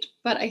insight,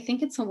 but I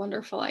think it's a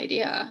wonderful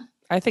idea.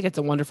 I think it's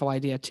a wonderful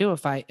idea too,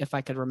 if I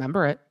could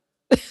remember it.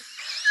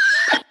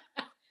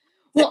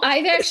 Well,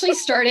 I've actually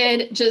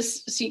started,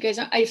 just so you guys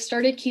know, I've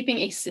started keeping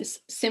a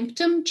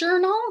symptom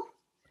journal.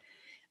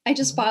 I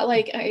just bought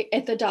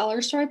at the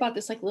dollar store, I bought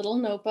this like little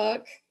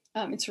notebook.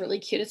 It's really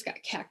cute. It's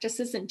got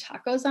cactuses and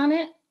tacos on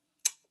it.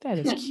 That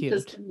is I'm just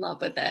cute. in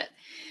love with it.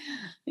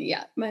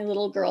 Yeah, my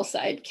little girl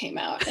side came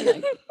out, and I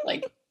was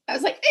like,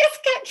 it's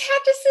got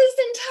cactuses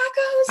and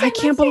tacos. I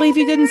can't believe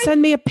you didn't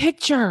send me a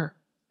picture.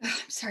 I'm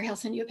sorry, I'll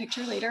send you a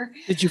picture later.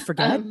 Did you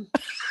forget?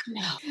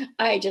 No,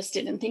 I just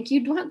didn't think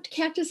you'd want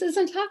cactuses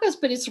and tacos,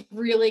 but it's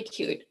really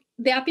cute.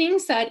 That being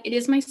said, it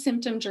is my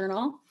symptom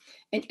journal,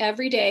 and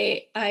every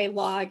day I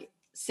log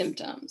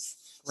symptoms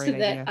so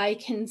that I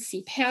can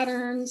see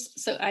patterns,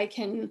 so I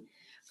can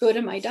go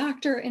to my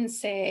doctor and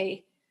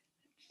say,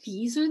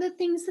 these are the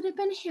things that have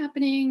been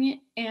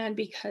happening. And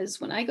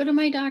because when I go to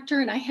my doctor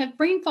and I have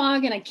brain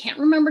fog and I can't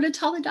remember to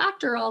tell the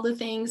doctor all the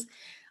things,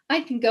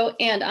 I can go.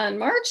 And on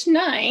March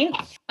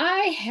 9th, I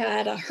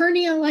had a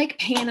hernia-like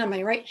pain on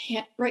my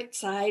right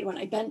side when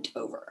I bent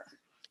over.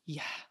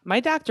 Yeah. My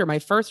doctor, my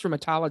first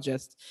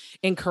rheumatologist,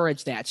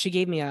 encouraged that. She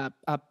gave me a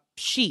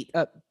sheet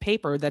of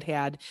paper that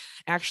had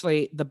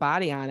actually the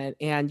body on it,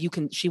 and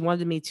she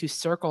wanted me to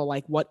circle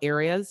like what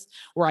areas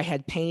where I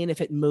had pain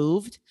if it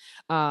moved.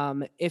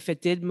 If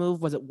it did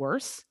move, was it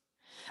worse?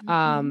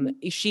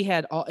 She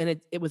had all, and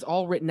it was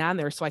all written on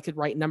there, so I could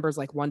write numbers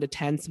like 1 to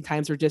 10.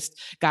 Sometimes it just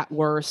got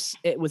worse.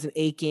 It was an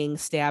aching,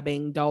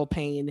 stabbing, dull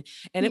pain,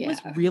 and it was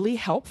really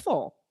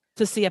helpful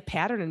to see a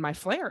pattern in my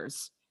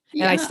flares.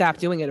 And I stopped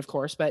doing it, of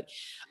course, but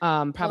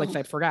probably because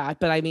I forgot.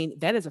 But I mean,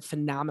 that is a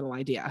phenomenal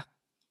idea.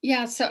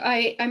 Yeah. So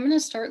I'm going to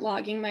start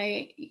logging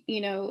my,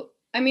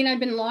 I've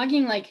been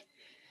logging like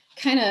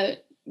kind of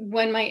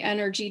when my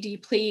energy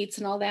depletes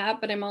and all that,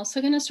 but I'm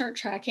also going to start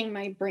tracking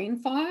my brain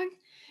fog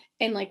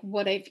and like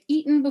what I've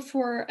eaten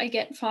before I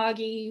get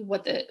foggy,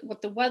 what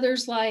the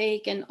weather's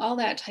like, and all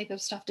that type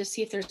of stuff to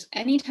see if there's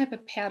any type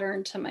of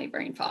pattern to my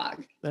brain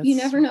fog. You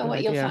never know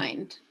what you'll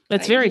find.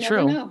 That's very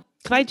true.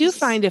 Because I do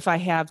find if I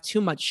have too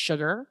much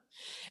sugar,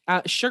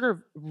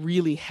 sugar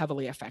really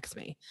heavily affects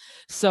me.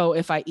 So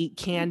if I eat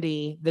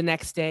candy the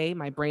next day,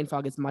 my brain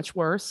fog is much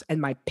worse and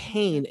my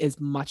pain is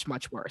much,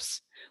 much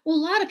worse. Well,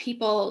 a lot of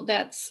people,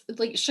 that's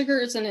like sugar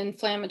is an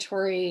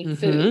inflammatory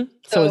food.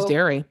 So is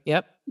dairy.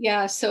 Yep.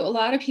 Yeah. So a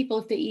lot of people,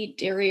 if they eat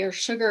dairy or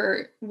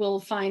sugar, will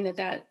find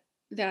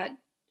that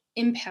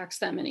impacts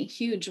them in a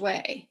huge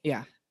way.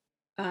 Yeah.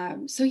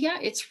 So yeah,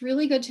 it's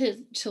really good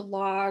to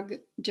log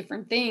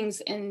different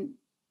things, and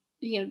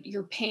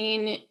your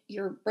pain,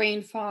 your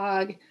brain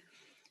fog,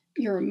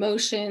 your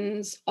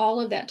emotions, all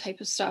of that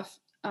type of stuff.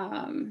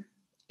 And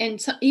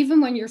so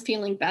even when you're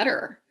feeling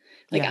better,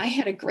 like I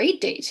had a great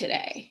day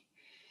today.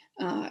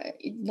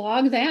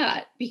 Log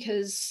that,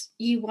 because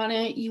you want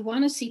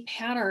to see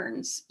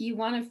patterns. You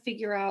want to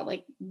figure out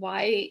like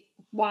why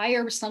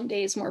are some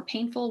days more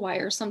painful, why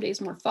are some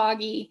days more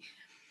foggy.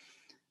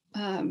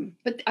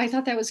 But I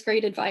thought that was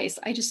great advice.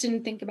 I just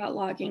didn't think about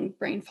logging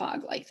brain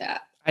fog like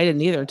that. I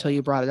didn't either until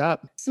you brought it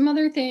up. Some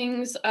other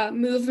things,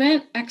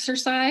 movement,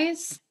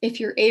 exercise. If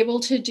you're able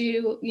to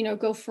do,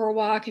 go for a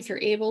walk, if you're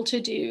able to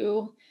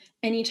do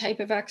any type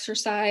of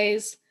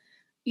exercise,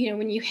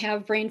 when you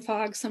have brain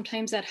fog,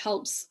 sometimes that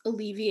helps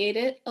alleviate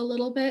it a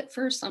little bit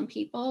for some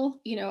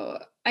people.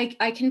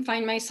 I can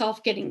find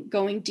myself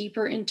going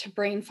deeper into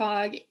brain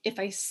fog if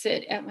I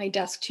sit at my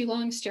desk too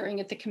long staring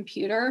at the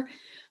computer.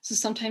 So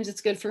sometimes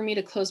it's good for me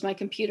to close my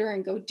computer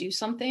and go do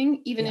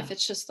something, even if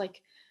it's just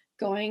like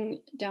going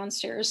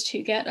downstairs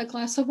to get a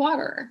glass of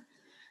water.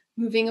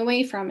 Moving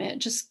away from it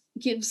just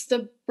gives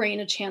the brain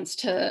a chance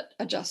to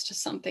adjust to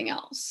something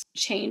else,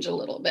 change a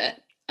little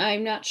bit.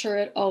 I'm not sure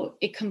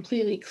it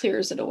completely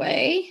clears it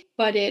away,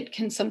 but it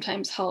can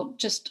sometimes help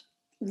just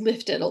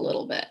lift it a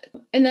little bit.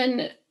 And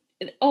then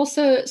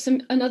also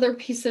another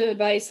piece of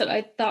advice that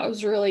I thought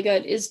was really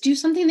good is do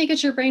something that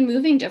gets your brain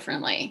moving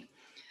differently.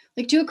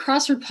 Like do a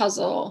crossword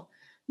puzzle,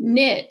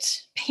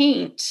 knit,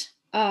 paint.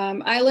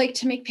 I like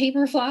to make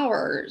paper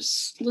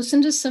flowers,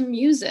 listen to some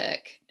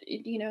music.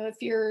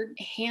 If you're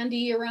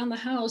handy around the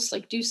house,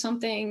 like do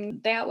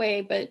something that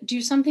way, but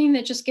do something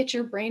that just gets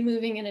your brain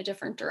moving in a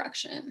different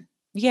direction.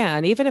 Yeah.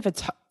 And even if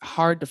it's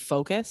hard to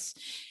focus,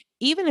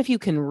 even if you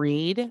can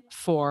read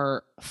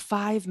for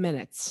 5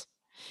 minutes,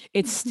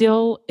 it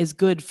still is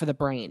good for the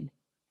brain.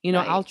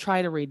 I'll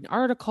try to read an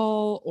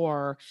article,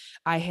 or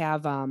I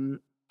had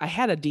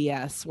a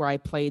DS where I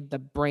played the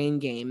brain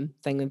game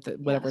thing,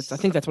 whatever. I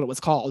think that's what it was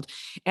called.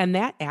 And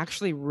that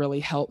actually really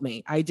helped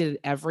me. I did it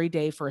every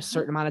day for a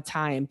certain amount of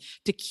time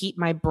to keep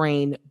my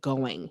brain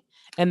going.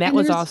 And that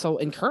was also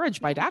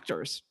encouraged by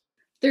doctors.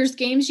 There's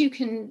games you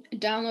can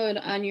download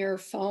on your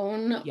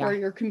phone Yeah. or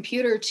your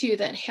computer too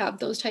that have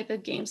those type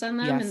of games on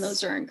them, and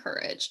those Yes. are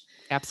encouraged.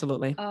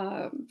 Absolutely.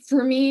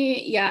 For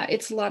me, yeah,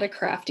 it's a lot of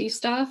crafty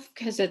stuff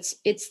because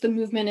it's the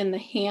movement in the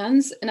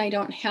hands, and I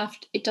don't have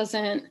to, it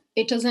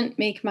doesn't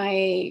make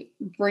my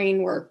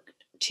brain work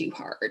too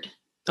hard.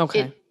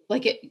 Okay.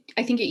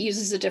 I think it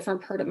uses a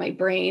different part of my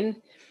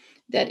brain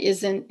that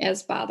isn't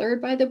as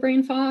bothered by the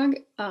brain fog.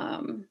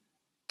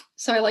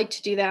 So I like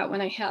to do that when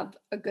I have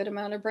a good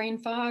amount of brain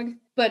fog.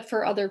 But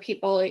for other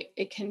people,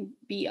 it can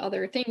be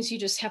other things. You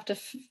just have to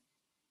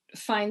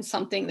find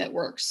something that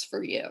works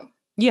for you.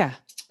 Yeah.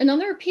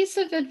 Another piece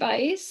of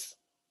advice,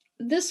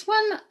 this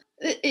one,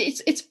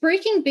 it's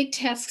breaking big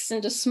tasks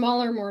into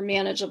smaller, more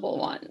manageable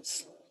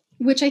ones,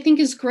 which I think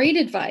is great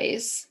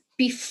advice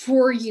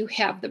before you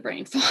have the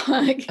brain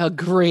fog.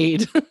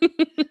 Agreed.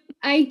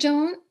 I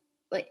don't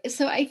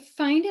so I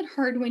find it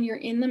hard when you're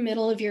in the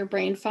middle of your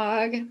brain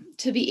fog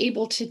to be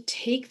able to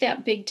take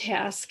that big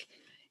task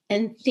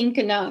and think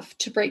enough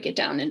to break it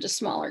down into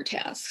smaller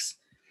tasks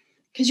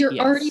because you're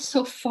already Yes.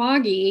 so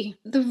foggy.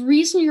 The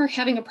reason you're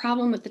having a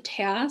problem with the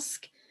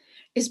task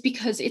is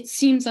because it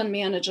seems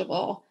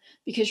unmanageable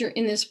because you're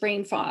in this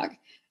brain fog.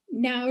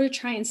 Now to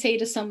try and say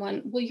to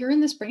someone, well, you're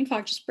in this brain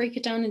fog, just break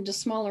it down into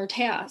smaller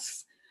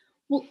tasks.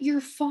 Well,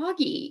 you're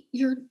foggy.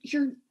 Your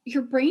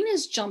brain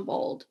is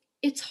jumbled.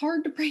 It's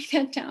hard to break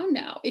that down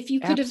now.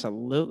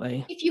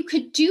 Absolutely. If you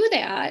could do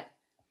that,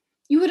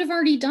 you would have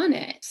already done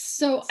it.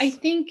 So I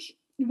think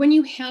when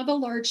you have a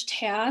large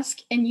task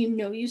and you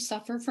know you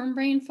suffer from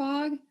brain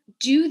fog,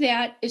 do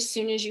that as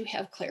soon as you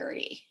have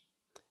clarity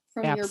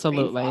from your brain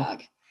Absolutely.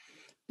 fog.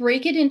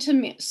 Break it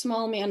into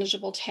small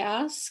manageable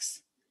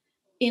tasks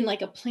in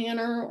like a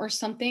planner or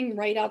something.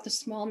 Write out the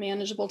small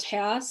manageable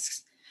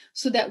tasks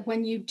so that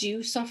when you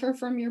do suffer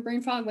from your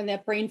brain fog, when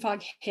that brain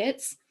fog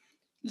hits,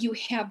 you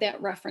have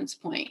that reference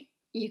point.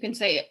 You can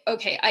say,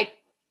 okay,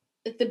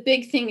 the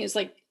big thing is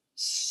like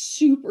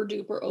super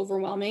duper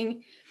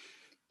overwhelming,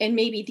 and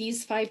maybe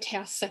these 5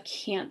 tasks I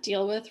can't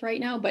deal with right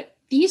now, but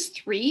these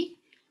 3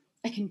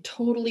 I can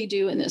totally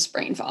do in this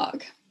brain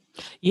fog.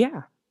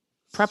 Yeah.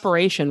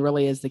 Preparation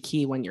really is the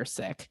key when you're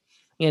sick.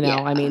 Yeah.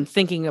 I mean,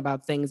 thinking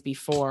about things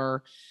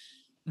before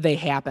they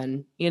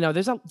happen.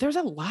 There's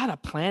a lot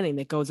of planning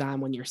that goes on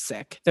when you're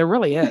sick. There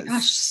really Oh my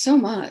gosh, is. so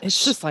much.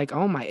 It's just like,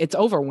 oh my, it's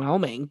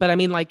overwhelming. But I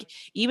mean, like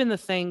even the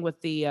thing with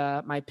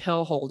the my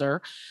pill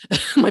holder,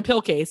 my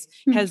pill case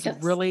has Yes.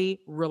 really,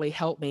 really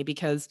helped me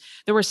because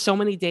there were so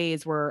many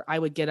days where I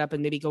would get up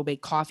and maybe go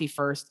make coffee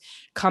first,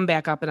 come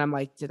back up, and I'm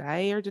like, did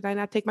I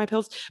not take my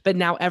pills? But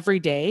now every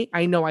day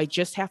I know I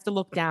just have to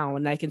look down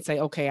and I can say,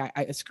 okay,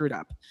 I screwed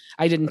up.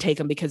 I didn't take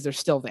them because they're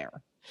still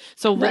there.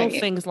 So little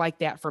things like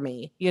that for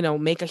me,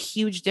 make a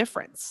huge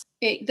difference.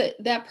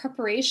 That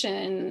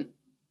preparation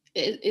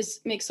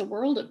makes a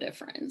world of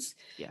difference.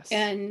 Yes.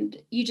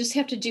 And you just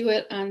have to do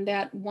it on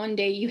that one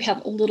day you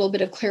have a little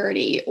bit of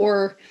clarity.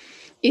 Or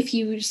if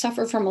you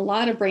suffer from a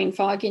lot of brain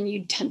fog and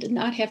you tend to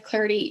not have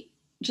clarity,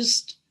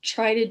 just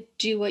try to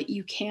do what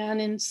you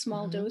can in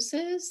small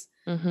doses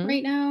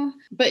right now.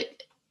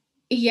 But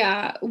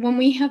yeah, when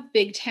we have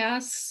big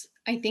tasks,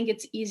 I think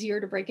it's easier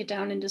to break it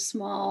down into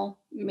small,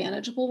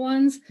 manageable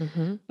ones.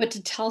 But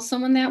to tell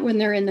someone that when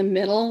they're in the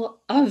middle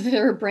of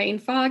their brain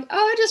fog,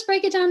 oh, just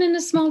break it down into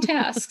small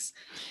tasks.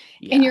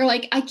 Yeah. And you're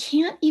like, I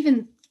can't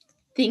even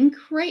think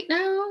right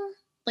now.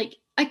 Like,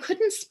 I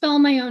couldn't spell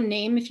my own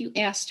name if you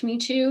asked me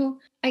to.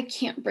 I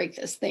can't break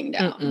this thing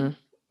down.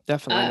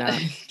 Definitely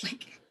not.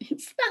 Like,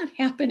 it's not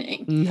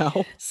happening.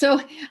 No.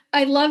 So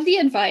I love the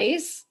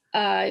advice.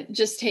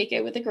 Just take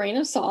it with a grain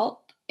of salt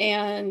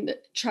and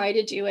try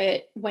to do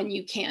it when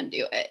you can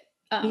do it.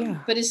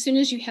 But as soon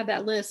as you have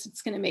that list,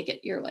 it's going to make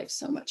your life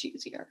so much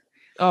easier.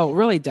 Oh, it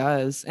really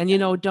does. And,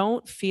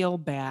 don't feel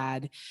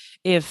bad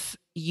if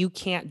you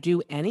can't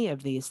do any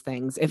of these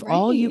things. If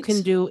all you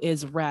can do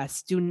is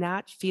rest, do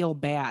not feel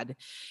bad.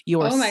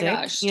 You are sick,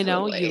 gosh,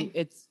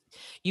 totally.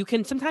 You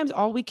can, sometimes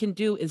all we can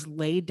do is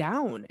lay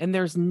down, and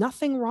there's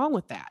nothing wrong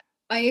with that.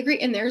 I agree.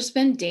 And there's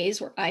been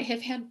days where I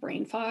have had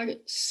brain fog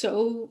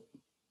so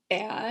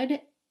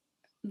bad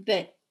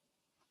that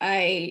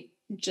I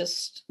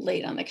just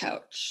laid on the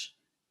couch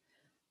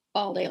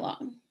all day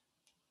long,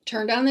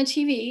 turned on the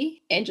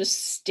TV and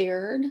just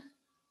stared,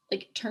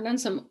 like turned on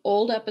some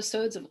old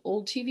episodes of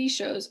old TV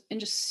shows and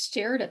just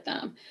stared at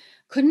them.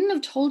 Couldn't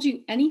have told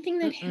you anything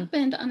that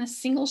happened on a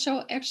single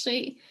show.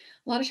 Actually,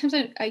 a lot of times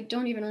I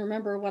don't even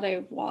remember what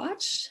I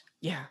watched.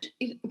 Yeah.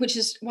 Which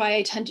is why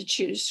I tend to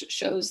choose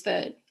shows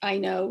that I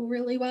know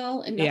really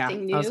well and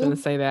nothing new. I was going to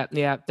say that.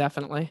 Yeah,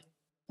 definitely.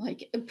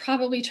 Like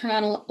probably turn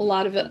on a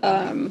lot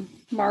of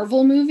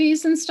Marvel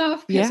movies and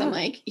stuff because I'm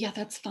like, yeah,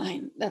 that's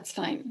fine. That's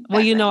fine.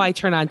 Well, I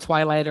turn on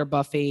Twilight or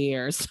Buffy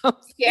or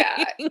something.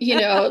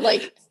 Yeah,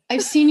 like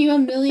I've seen you a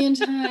million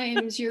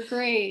times. You're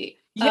great.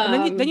 Yeah,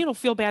 and then you don't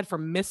feel bad for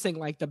missing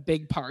like the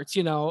big parts,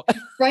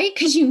 Right?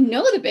 Because you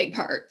know the big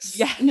parts.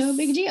 Yes. No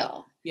big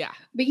deal. Yeah.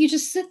 But you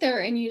just sit there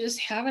and you just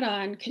have it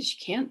on because you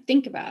can't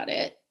think about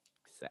it.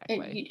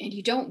 Exactly. And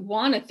you don't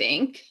want to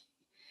think.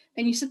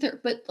 And you sit there,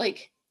 but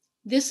like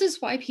this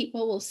is why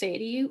people will say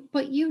to you,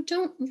 but you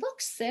don't look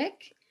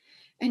sick.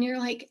 And you're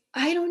like,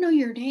 I don't know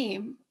your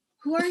name.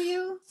 Who are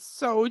you?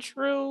 So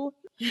true.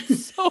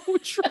 So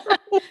true.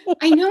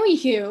 I know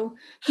you.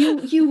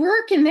 You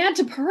work in that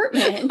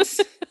department.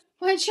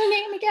 What's your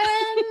name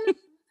again?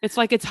 It's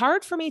like, it's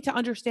hard for me to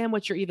understand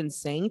what you're even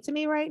saying to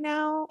me right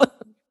now.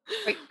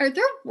 Right. Are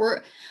there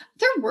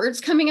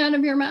words coming out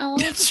of your mouth?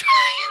 That's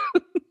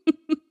right.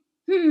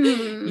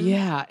 Hmm.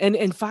 Yeah. And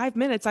in 5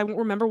 minutes, I won't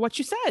remember what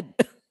you said.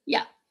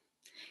 Yeah.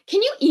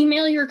 Can you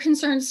email your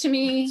concerns to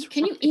me? That's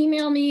Can you right.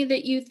 email me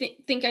that you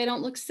think I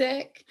don't look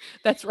sick?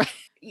 That's right.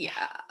 Yeah.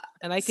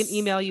 And I can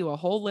email you a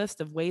whole list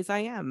of ways I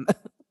am.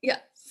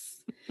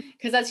 Yes.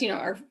 Because that's,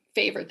 our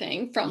favorite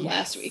thing from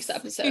last week's Yes,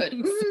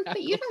 episode.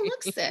 But you don't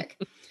look exactly.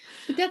 sick.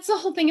 But that's the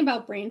whole thing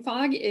about brain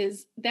fog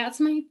is that's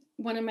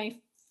one of my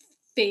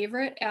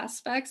favorite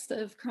aspects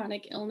of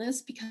chronic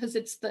illness because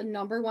it's the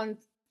number one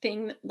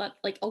thing that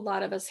like a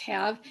lot of us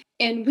have,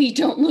 and we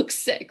don't look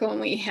sick when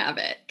we have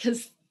it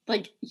because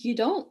like you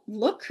don't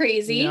look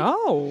crazy.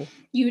 No.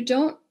 You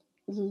don't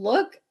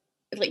look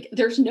like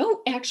there's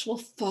no actual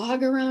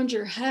fog around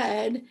your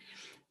head.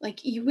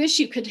 Like you wish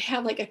you could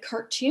have like a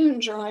cartoon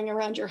drawing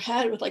around your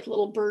head with like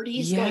little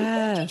birdies going,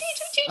 Yes.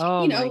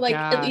 Oh my like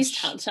at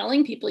least gosh.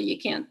 telling people you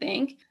can't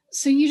think.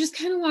 So you just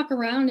kind of walk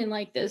around in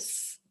like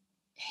this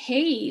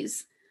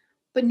haze,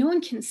 but no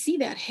one can see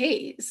that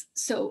haze.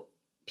 So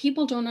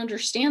people don't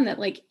understand that,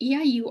 like,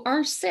 yeah, you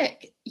are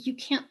sick. You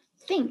can't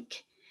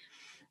think.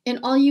 And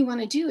all you want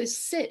to do is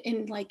sit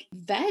and like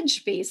veg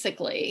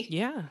basically.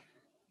 Yeah.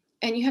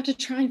 And you have to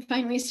try and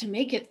find ways to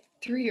make it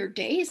through your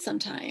day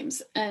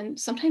sometimes. And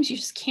sometimes you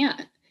just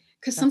can't.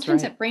 Because That's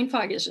sometimes right. that brain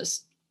fog is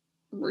just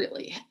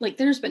really like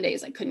there's been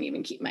days I couldn't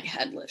even keep my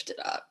head lifted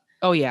up.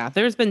 Oh yeah.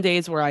 There's been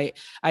days where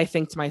I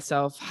think to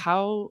myself,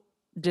 how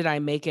did I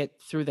make it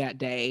through that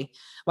day?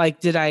 Like,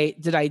 did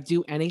I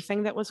do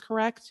anything that was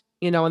correct?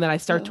 And then I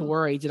start to Oh,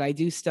 worry, did I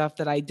do stuff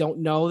that I don't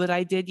know that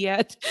I did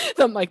yet?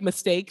 Some like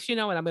mistakes, and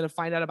I'm going to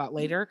find out about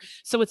later.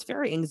 So it's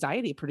very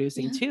anxiety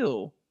producing yeah.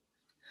 too.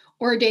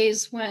 Or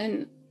days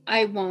when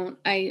I won't,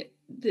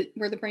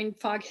 where the brain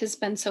fog has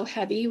been so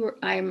heavy where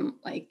I'm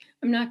like,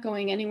 I'm not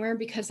going anywhere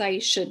because I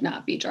should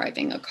not be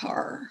driving a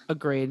car.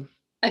 Agreed.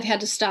 I've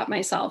had to stop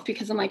myself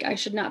because I'm like, I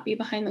should not be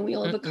behind the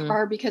wheel of a Mm-mm.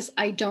 car because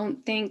I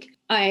don't think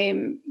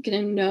I'm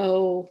going to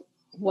know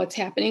what's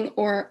happening,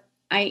 or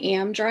I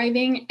am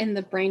driving and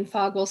the brain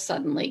fog will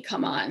suddenly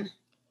come on.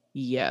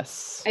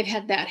 Yes. I've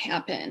had that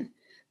happen.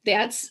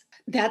 That's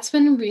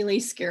been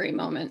really scary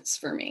moments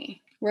for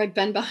me where I've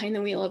been behind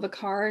the wheel of a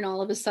car and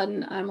all of a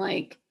sudden I'm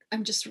like,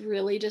 I'm just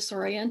really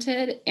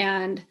disoriented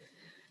and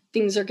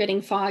things are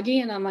getting foggy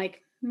and I'm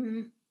like,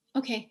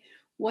 okay,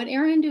 what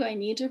errand do I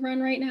need to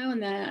run right now?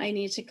 And then I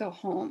need to go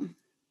home.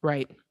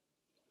 Right.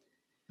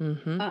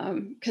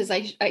 Mm-hmm. Because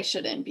I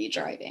shouldn't be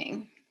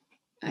driving.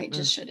 I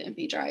just shouldn't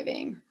be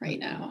driving right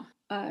now.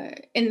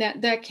 And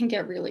that can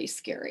get really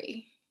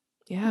scary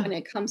Yeah. when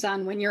it comes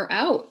on when you're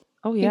out.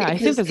 Oh yeah. I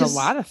think there's a Because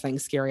lot of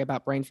things scary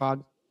about brain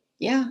fog.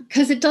 yeah,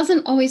 because it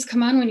doesn't always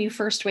come on when you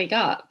first wake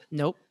up,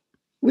 Nope.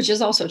 which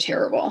is also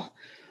terrible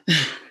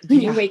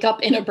when you wake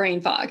up in a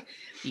brain fog.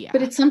 Yeah.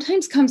 But it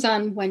sometimes comes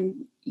on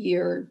when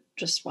you're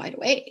just wide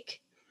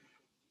awake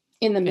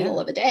in the middle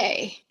of a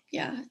day.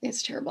 Yeah,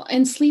 it's terrible.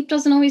 And sleep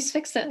doesn't always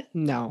fix it.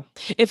 No.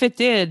 If it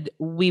did,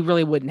 we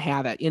really wouldn't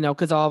have it,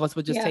 because all of us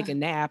would just Yeah. take a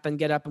nap and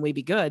get up and we'd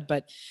be good.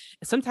 But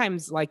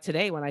sometimes, like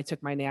today, when I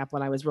took my nap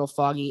when I was real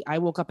foggy, I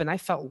woke up and I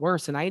felt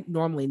worse. And I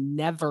normally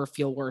never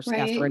feel worse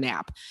after a Right.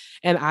 nap.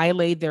 And I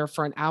laid there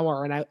for an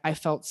hour and I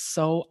felt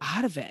so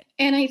out of it.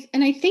 And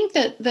I think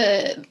that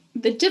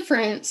the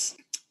difference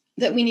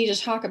that we need to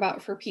talk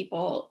about for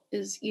people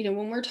is,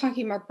 when we're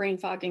talking about brain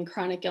fog and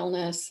chronic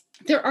illness,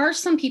 there are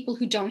some people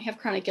who don't have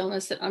chronic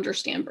illness that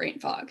understand brain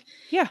fog.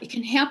 Yeah. It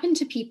can happen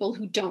to people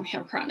who don't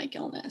have chronic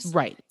illness.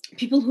 Right.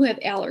 People who have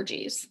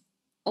allergies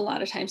a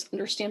lot of times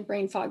understand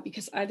brain fog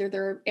because either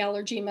their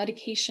allergy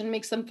medication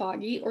makes them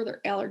foggy or their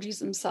allergies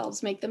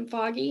themselves make them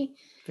foggy.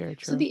 Very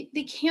true. So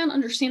they can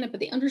understand it, but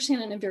they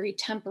understand it in a very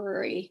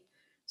temporary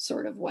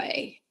sort of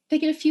way. They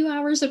get a few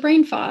hours of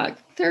brain fog,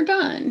 they're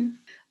done.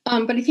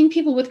 But I think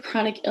people with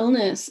chronic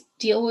illness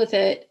deal with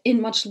it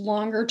in much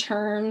longer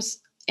terms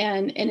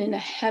and in a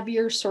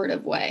heavier sort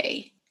of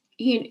way.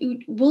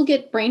 We'll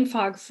get brain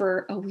fog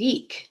for a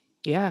week.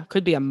 Yeah,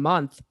 could be a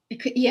month.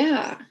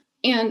 Yeah.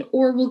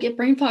 Or we'll get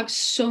brain fog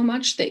so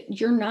much that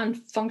you're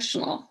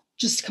non-functional,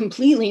 just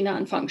completely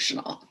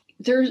non-functional.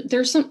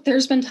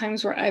 There's been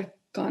times where I've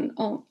gone,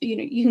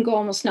 you can go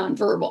almost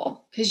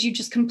nonverbal because you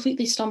just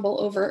completely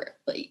stumble over.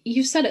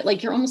 You said it,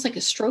 like you're almost like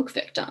a stroke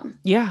victim.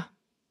 Yeah.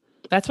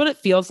 That's what it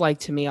feels like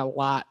to me a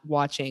lot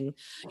watching,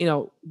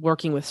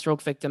 working with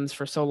stroke victims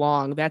for so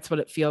long. That's what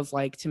it feels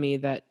like to me,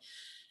 that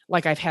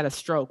like I've had a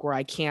stroke where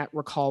I can't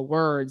recall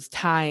words,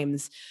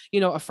 times.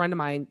 A friend of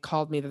mine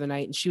called me the other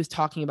night and she was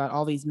talking about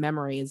all these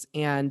memories,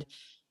 and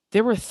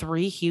There were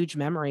 3 huge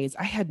memories.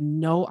 I had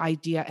no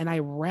idea, and I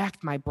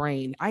racked my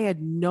brain. I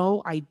had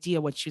no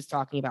idea what she was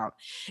talking about.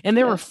 And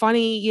there were Yep.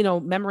 funny,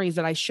 memories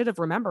that I should have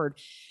remembered.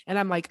 And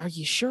I'm like, "Are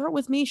you sure it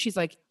was me?" She's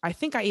like, "I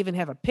think I even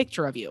have a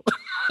picture of you."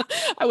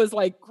 I was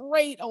like,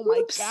 "Great. Oh my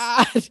Oops.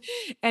 God."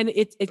 And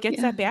it gets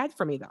Yeah. that bad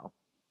for me though.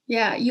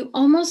 Yeah. You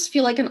almost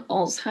feel like an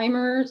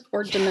Alzheimer's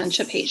or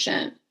dementia Yes.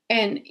 patient,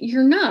 and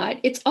you're not.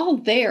 It's all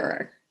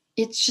there.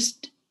 It's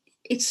just,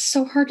 it's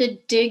so hard to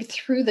dig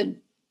through the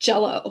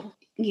jello.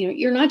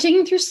 You're not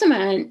digging through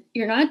cement.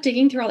 You're not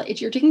digging through all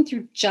that. You're digging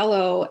through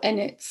jello, and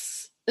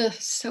it's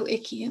so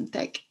icky and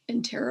thick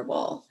and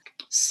terrible.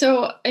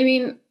 So, I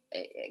mean,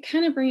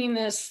 kind of bringing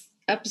this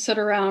episode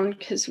around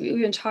because we've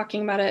been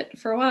talking about it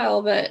for a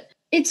while, but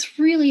it's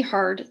really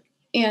hard.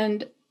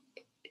 And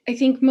I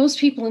think most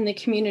people in the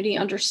community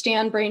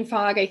understand brain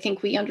fog. I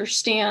think we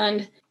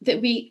understand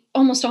that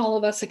almost all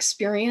of us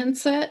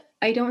experience it.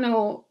 I don't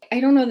know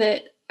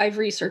that I've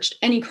researched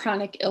any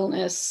chronic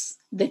illness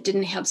that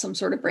didn't have some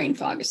sort of brain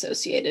fog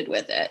associated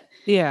with it.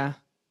 Yeah.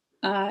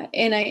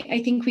 And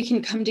I think we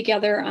can come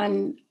together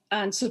on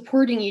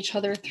supporting each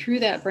other through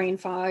that brain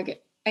fog.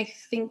 I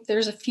think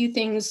there's a few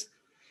things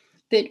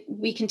that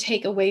we can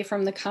take away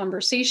from the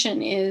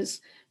conversation is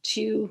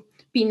to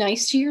be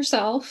nice to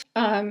yourself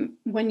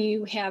when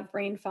you have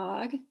brain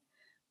fog.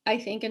 I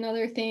think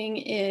another thing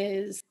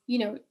is,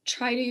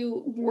 try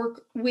to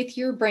work with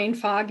your brain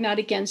fog, not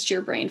against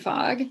your brain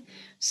fog.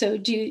 So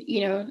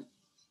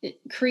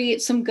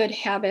create some good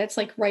habits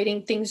like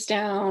writing things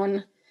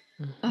down,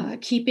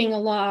 keeping a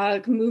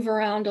log, move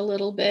around a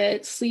little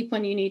bit, sleep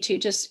when you need to.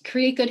 Just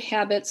create good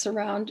habits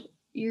around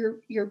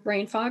your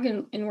brain fog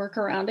and work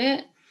around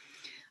it.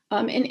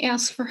 And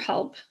ask for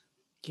help.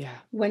 Yeah.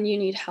 When you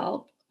need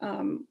help.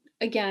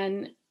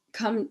 Again,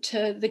 come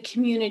to the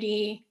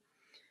community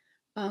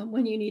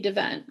when you need to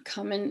vent.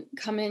 Come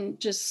and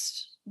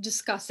just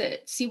discuss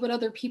it. See what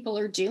other people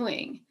are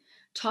doing.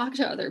 Talk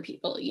to other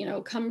people.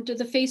 Come to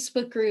the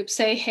Facebook group.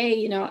 Say,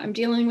 hey, I'm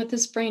dealing with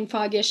this brain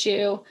fog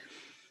issue.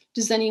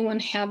 Does anyone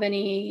have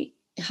any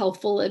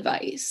helpful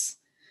advice?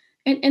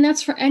 And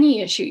that's for any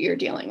issue you're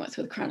dealing with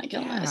chronic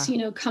illness.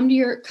 Come to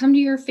your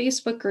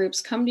Facebook groups.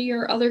 Come to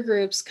your other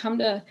groups. Come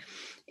to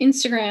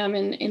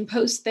Instagram and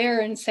post there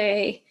and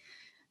say,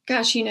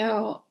 gosh,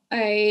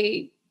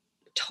 I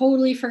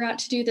totally forgot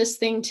to do this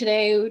thing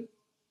today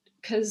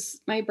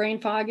because my brain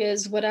fog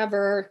is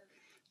whatever.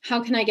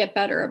 How can I get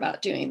better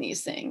about doing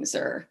these things?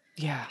 Or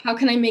Yeah. how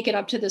can I make it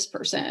up to this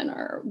person?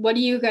 Or what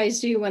do you guys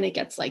do when it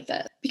gets like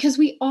this? Because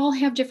we all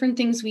have different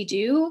things we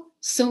do.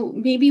 So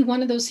maybe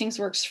one of those things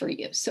works for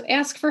you. So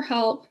ask for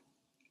help,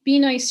 be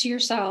nice to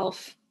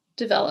yourself,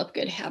 develop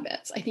good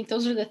habits. I think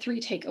those are the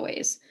 3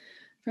 takeaways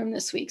from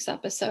this week's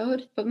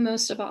episode. But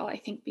most of all, I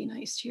think be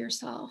nice to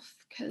yourself.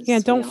 Yeah, and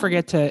Because don't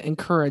forget to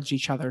encourage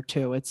each other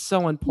too. It's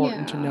so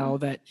important to Yeah. know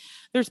that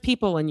there's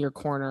people in your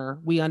corner,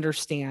 we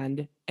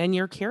understand, and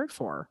you're cared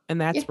for, and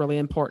Yeah. that's really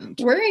important.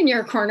 We're in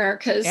your corner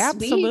because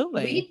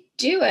Absolutely. we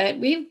do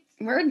it.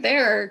 We're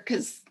there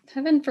because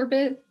heaven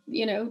forbid,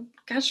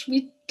 gosh,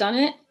 we've done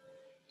it.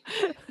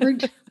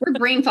 We're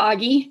brain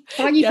foggy.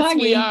 Yes,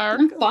 we are.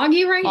 I'm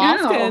foggy right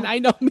Often. now. I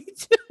know, me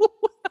too.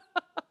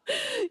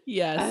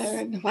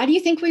 Yes. Why do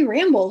you think we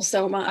ramble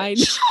so I much?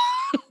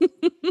 know.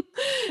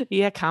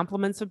 Yeah,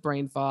 compliments of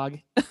brain fog.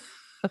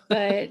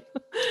 But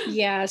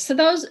yeah, so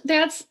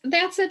that's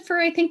it for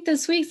I think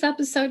this week's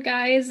episode,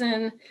 guys.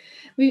 And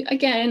we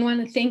again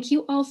want to thank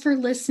you all for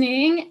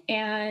listening.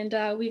 And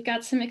we've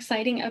got some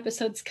exciting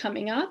episodes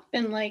coming up.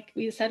 And like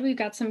we said, we've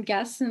got some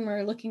guests, and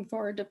we're looking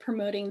forward to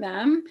promoting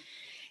them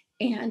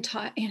and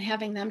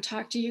having them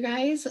talk to you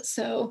guys.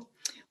 So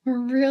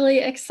we're really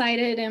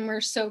excited, and we're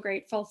so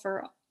grateful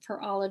for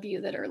all of you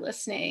that are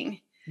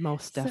listening.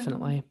 Most So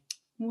definitely.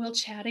 we'll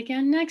chat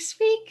again next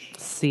week.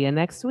 See you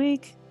next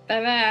week.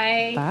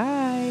 Bye-bye.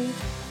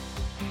 Bye.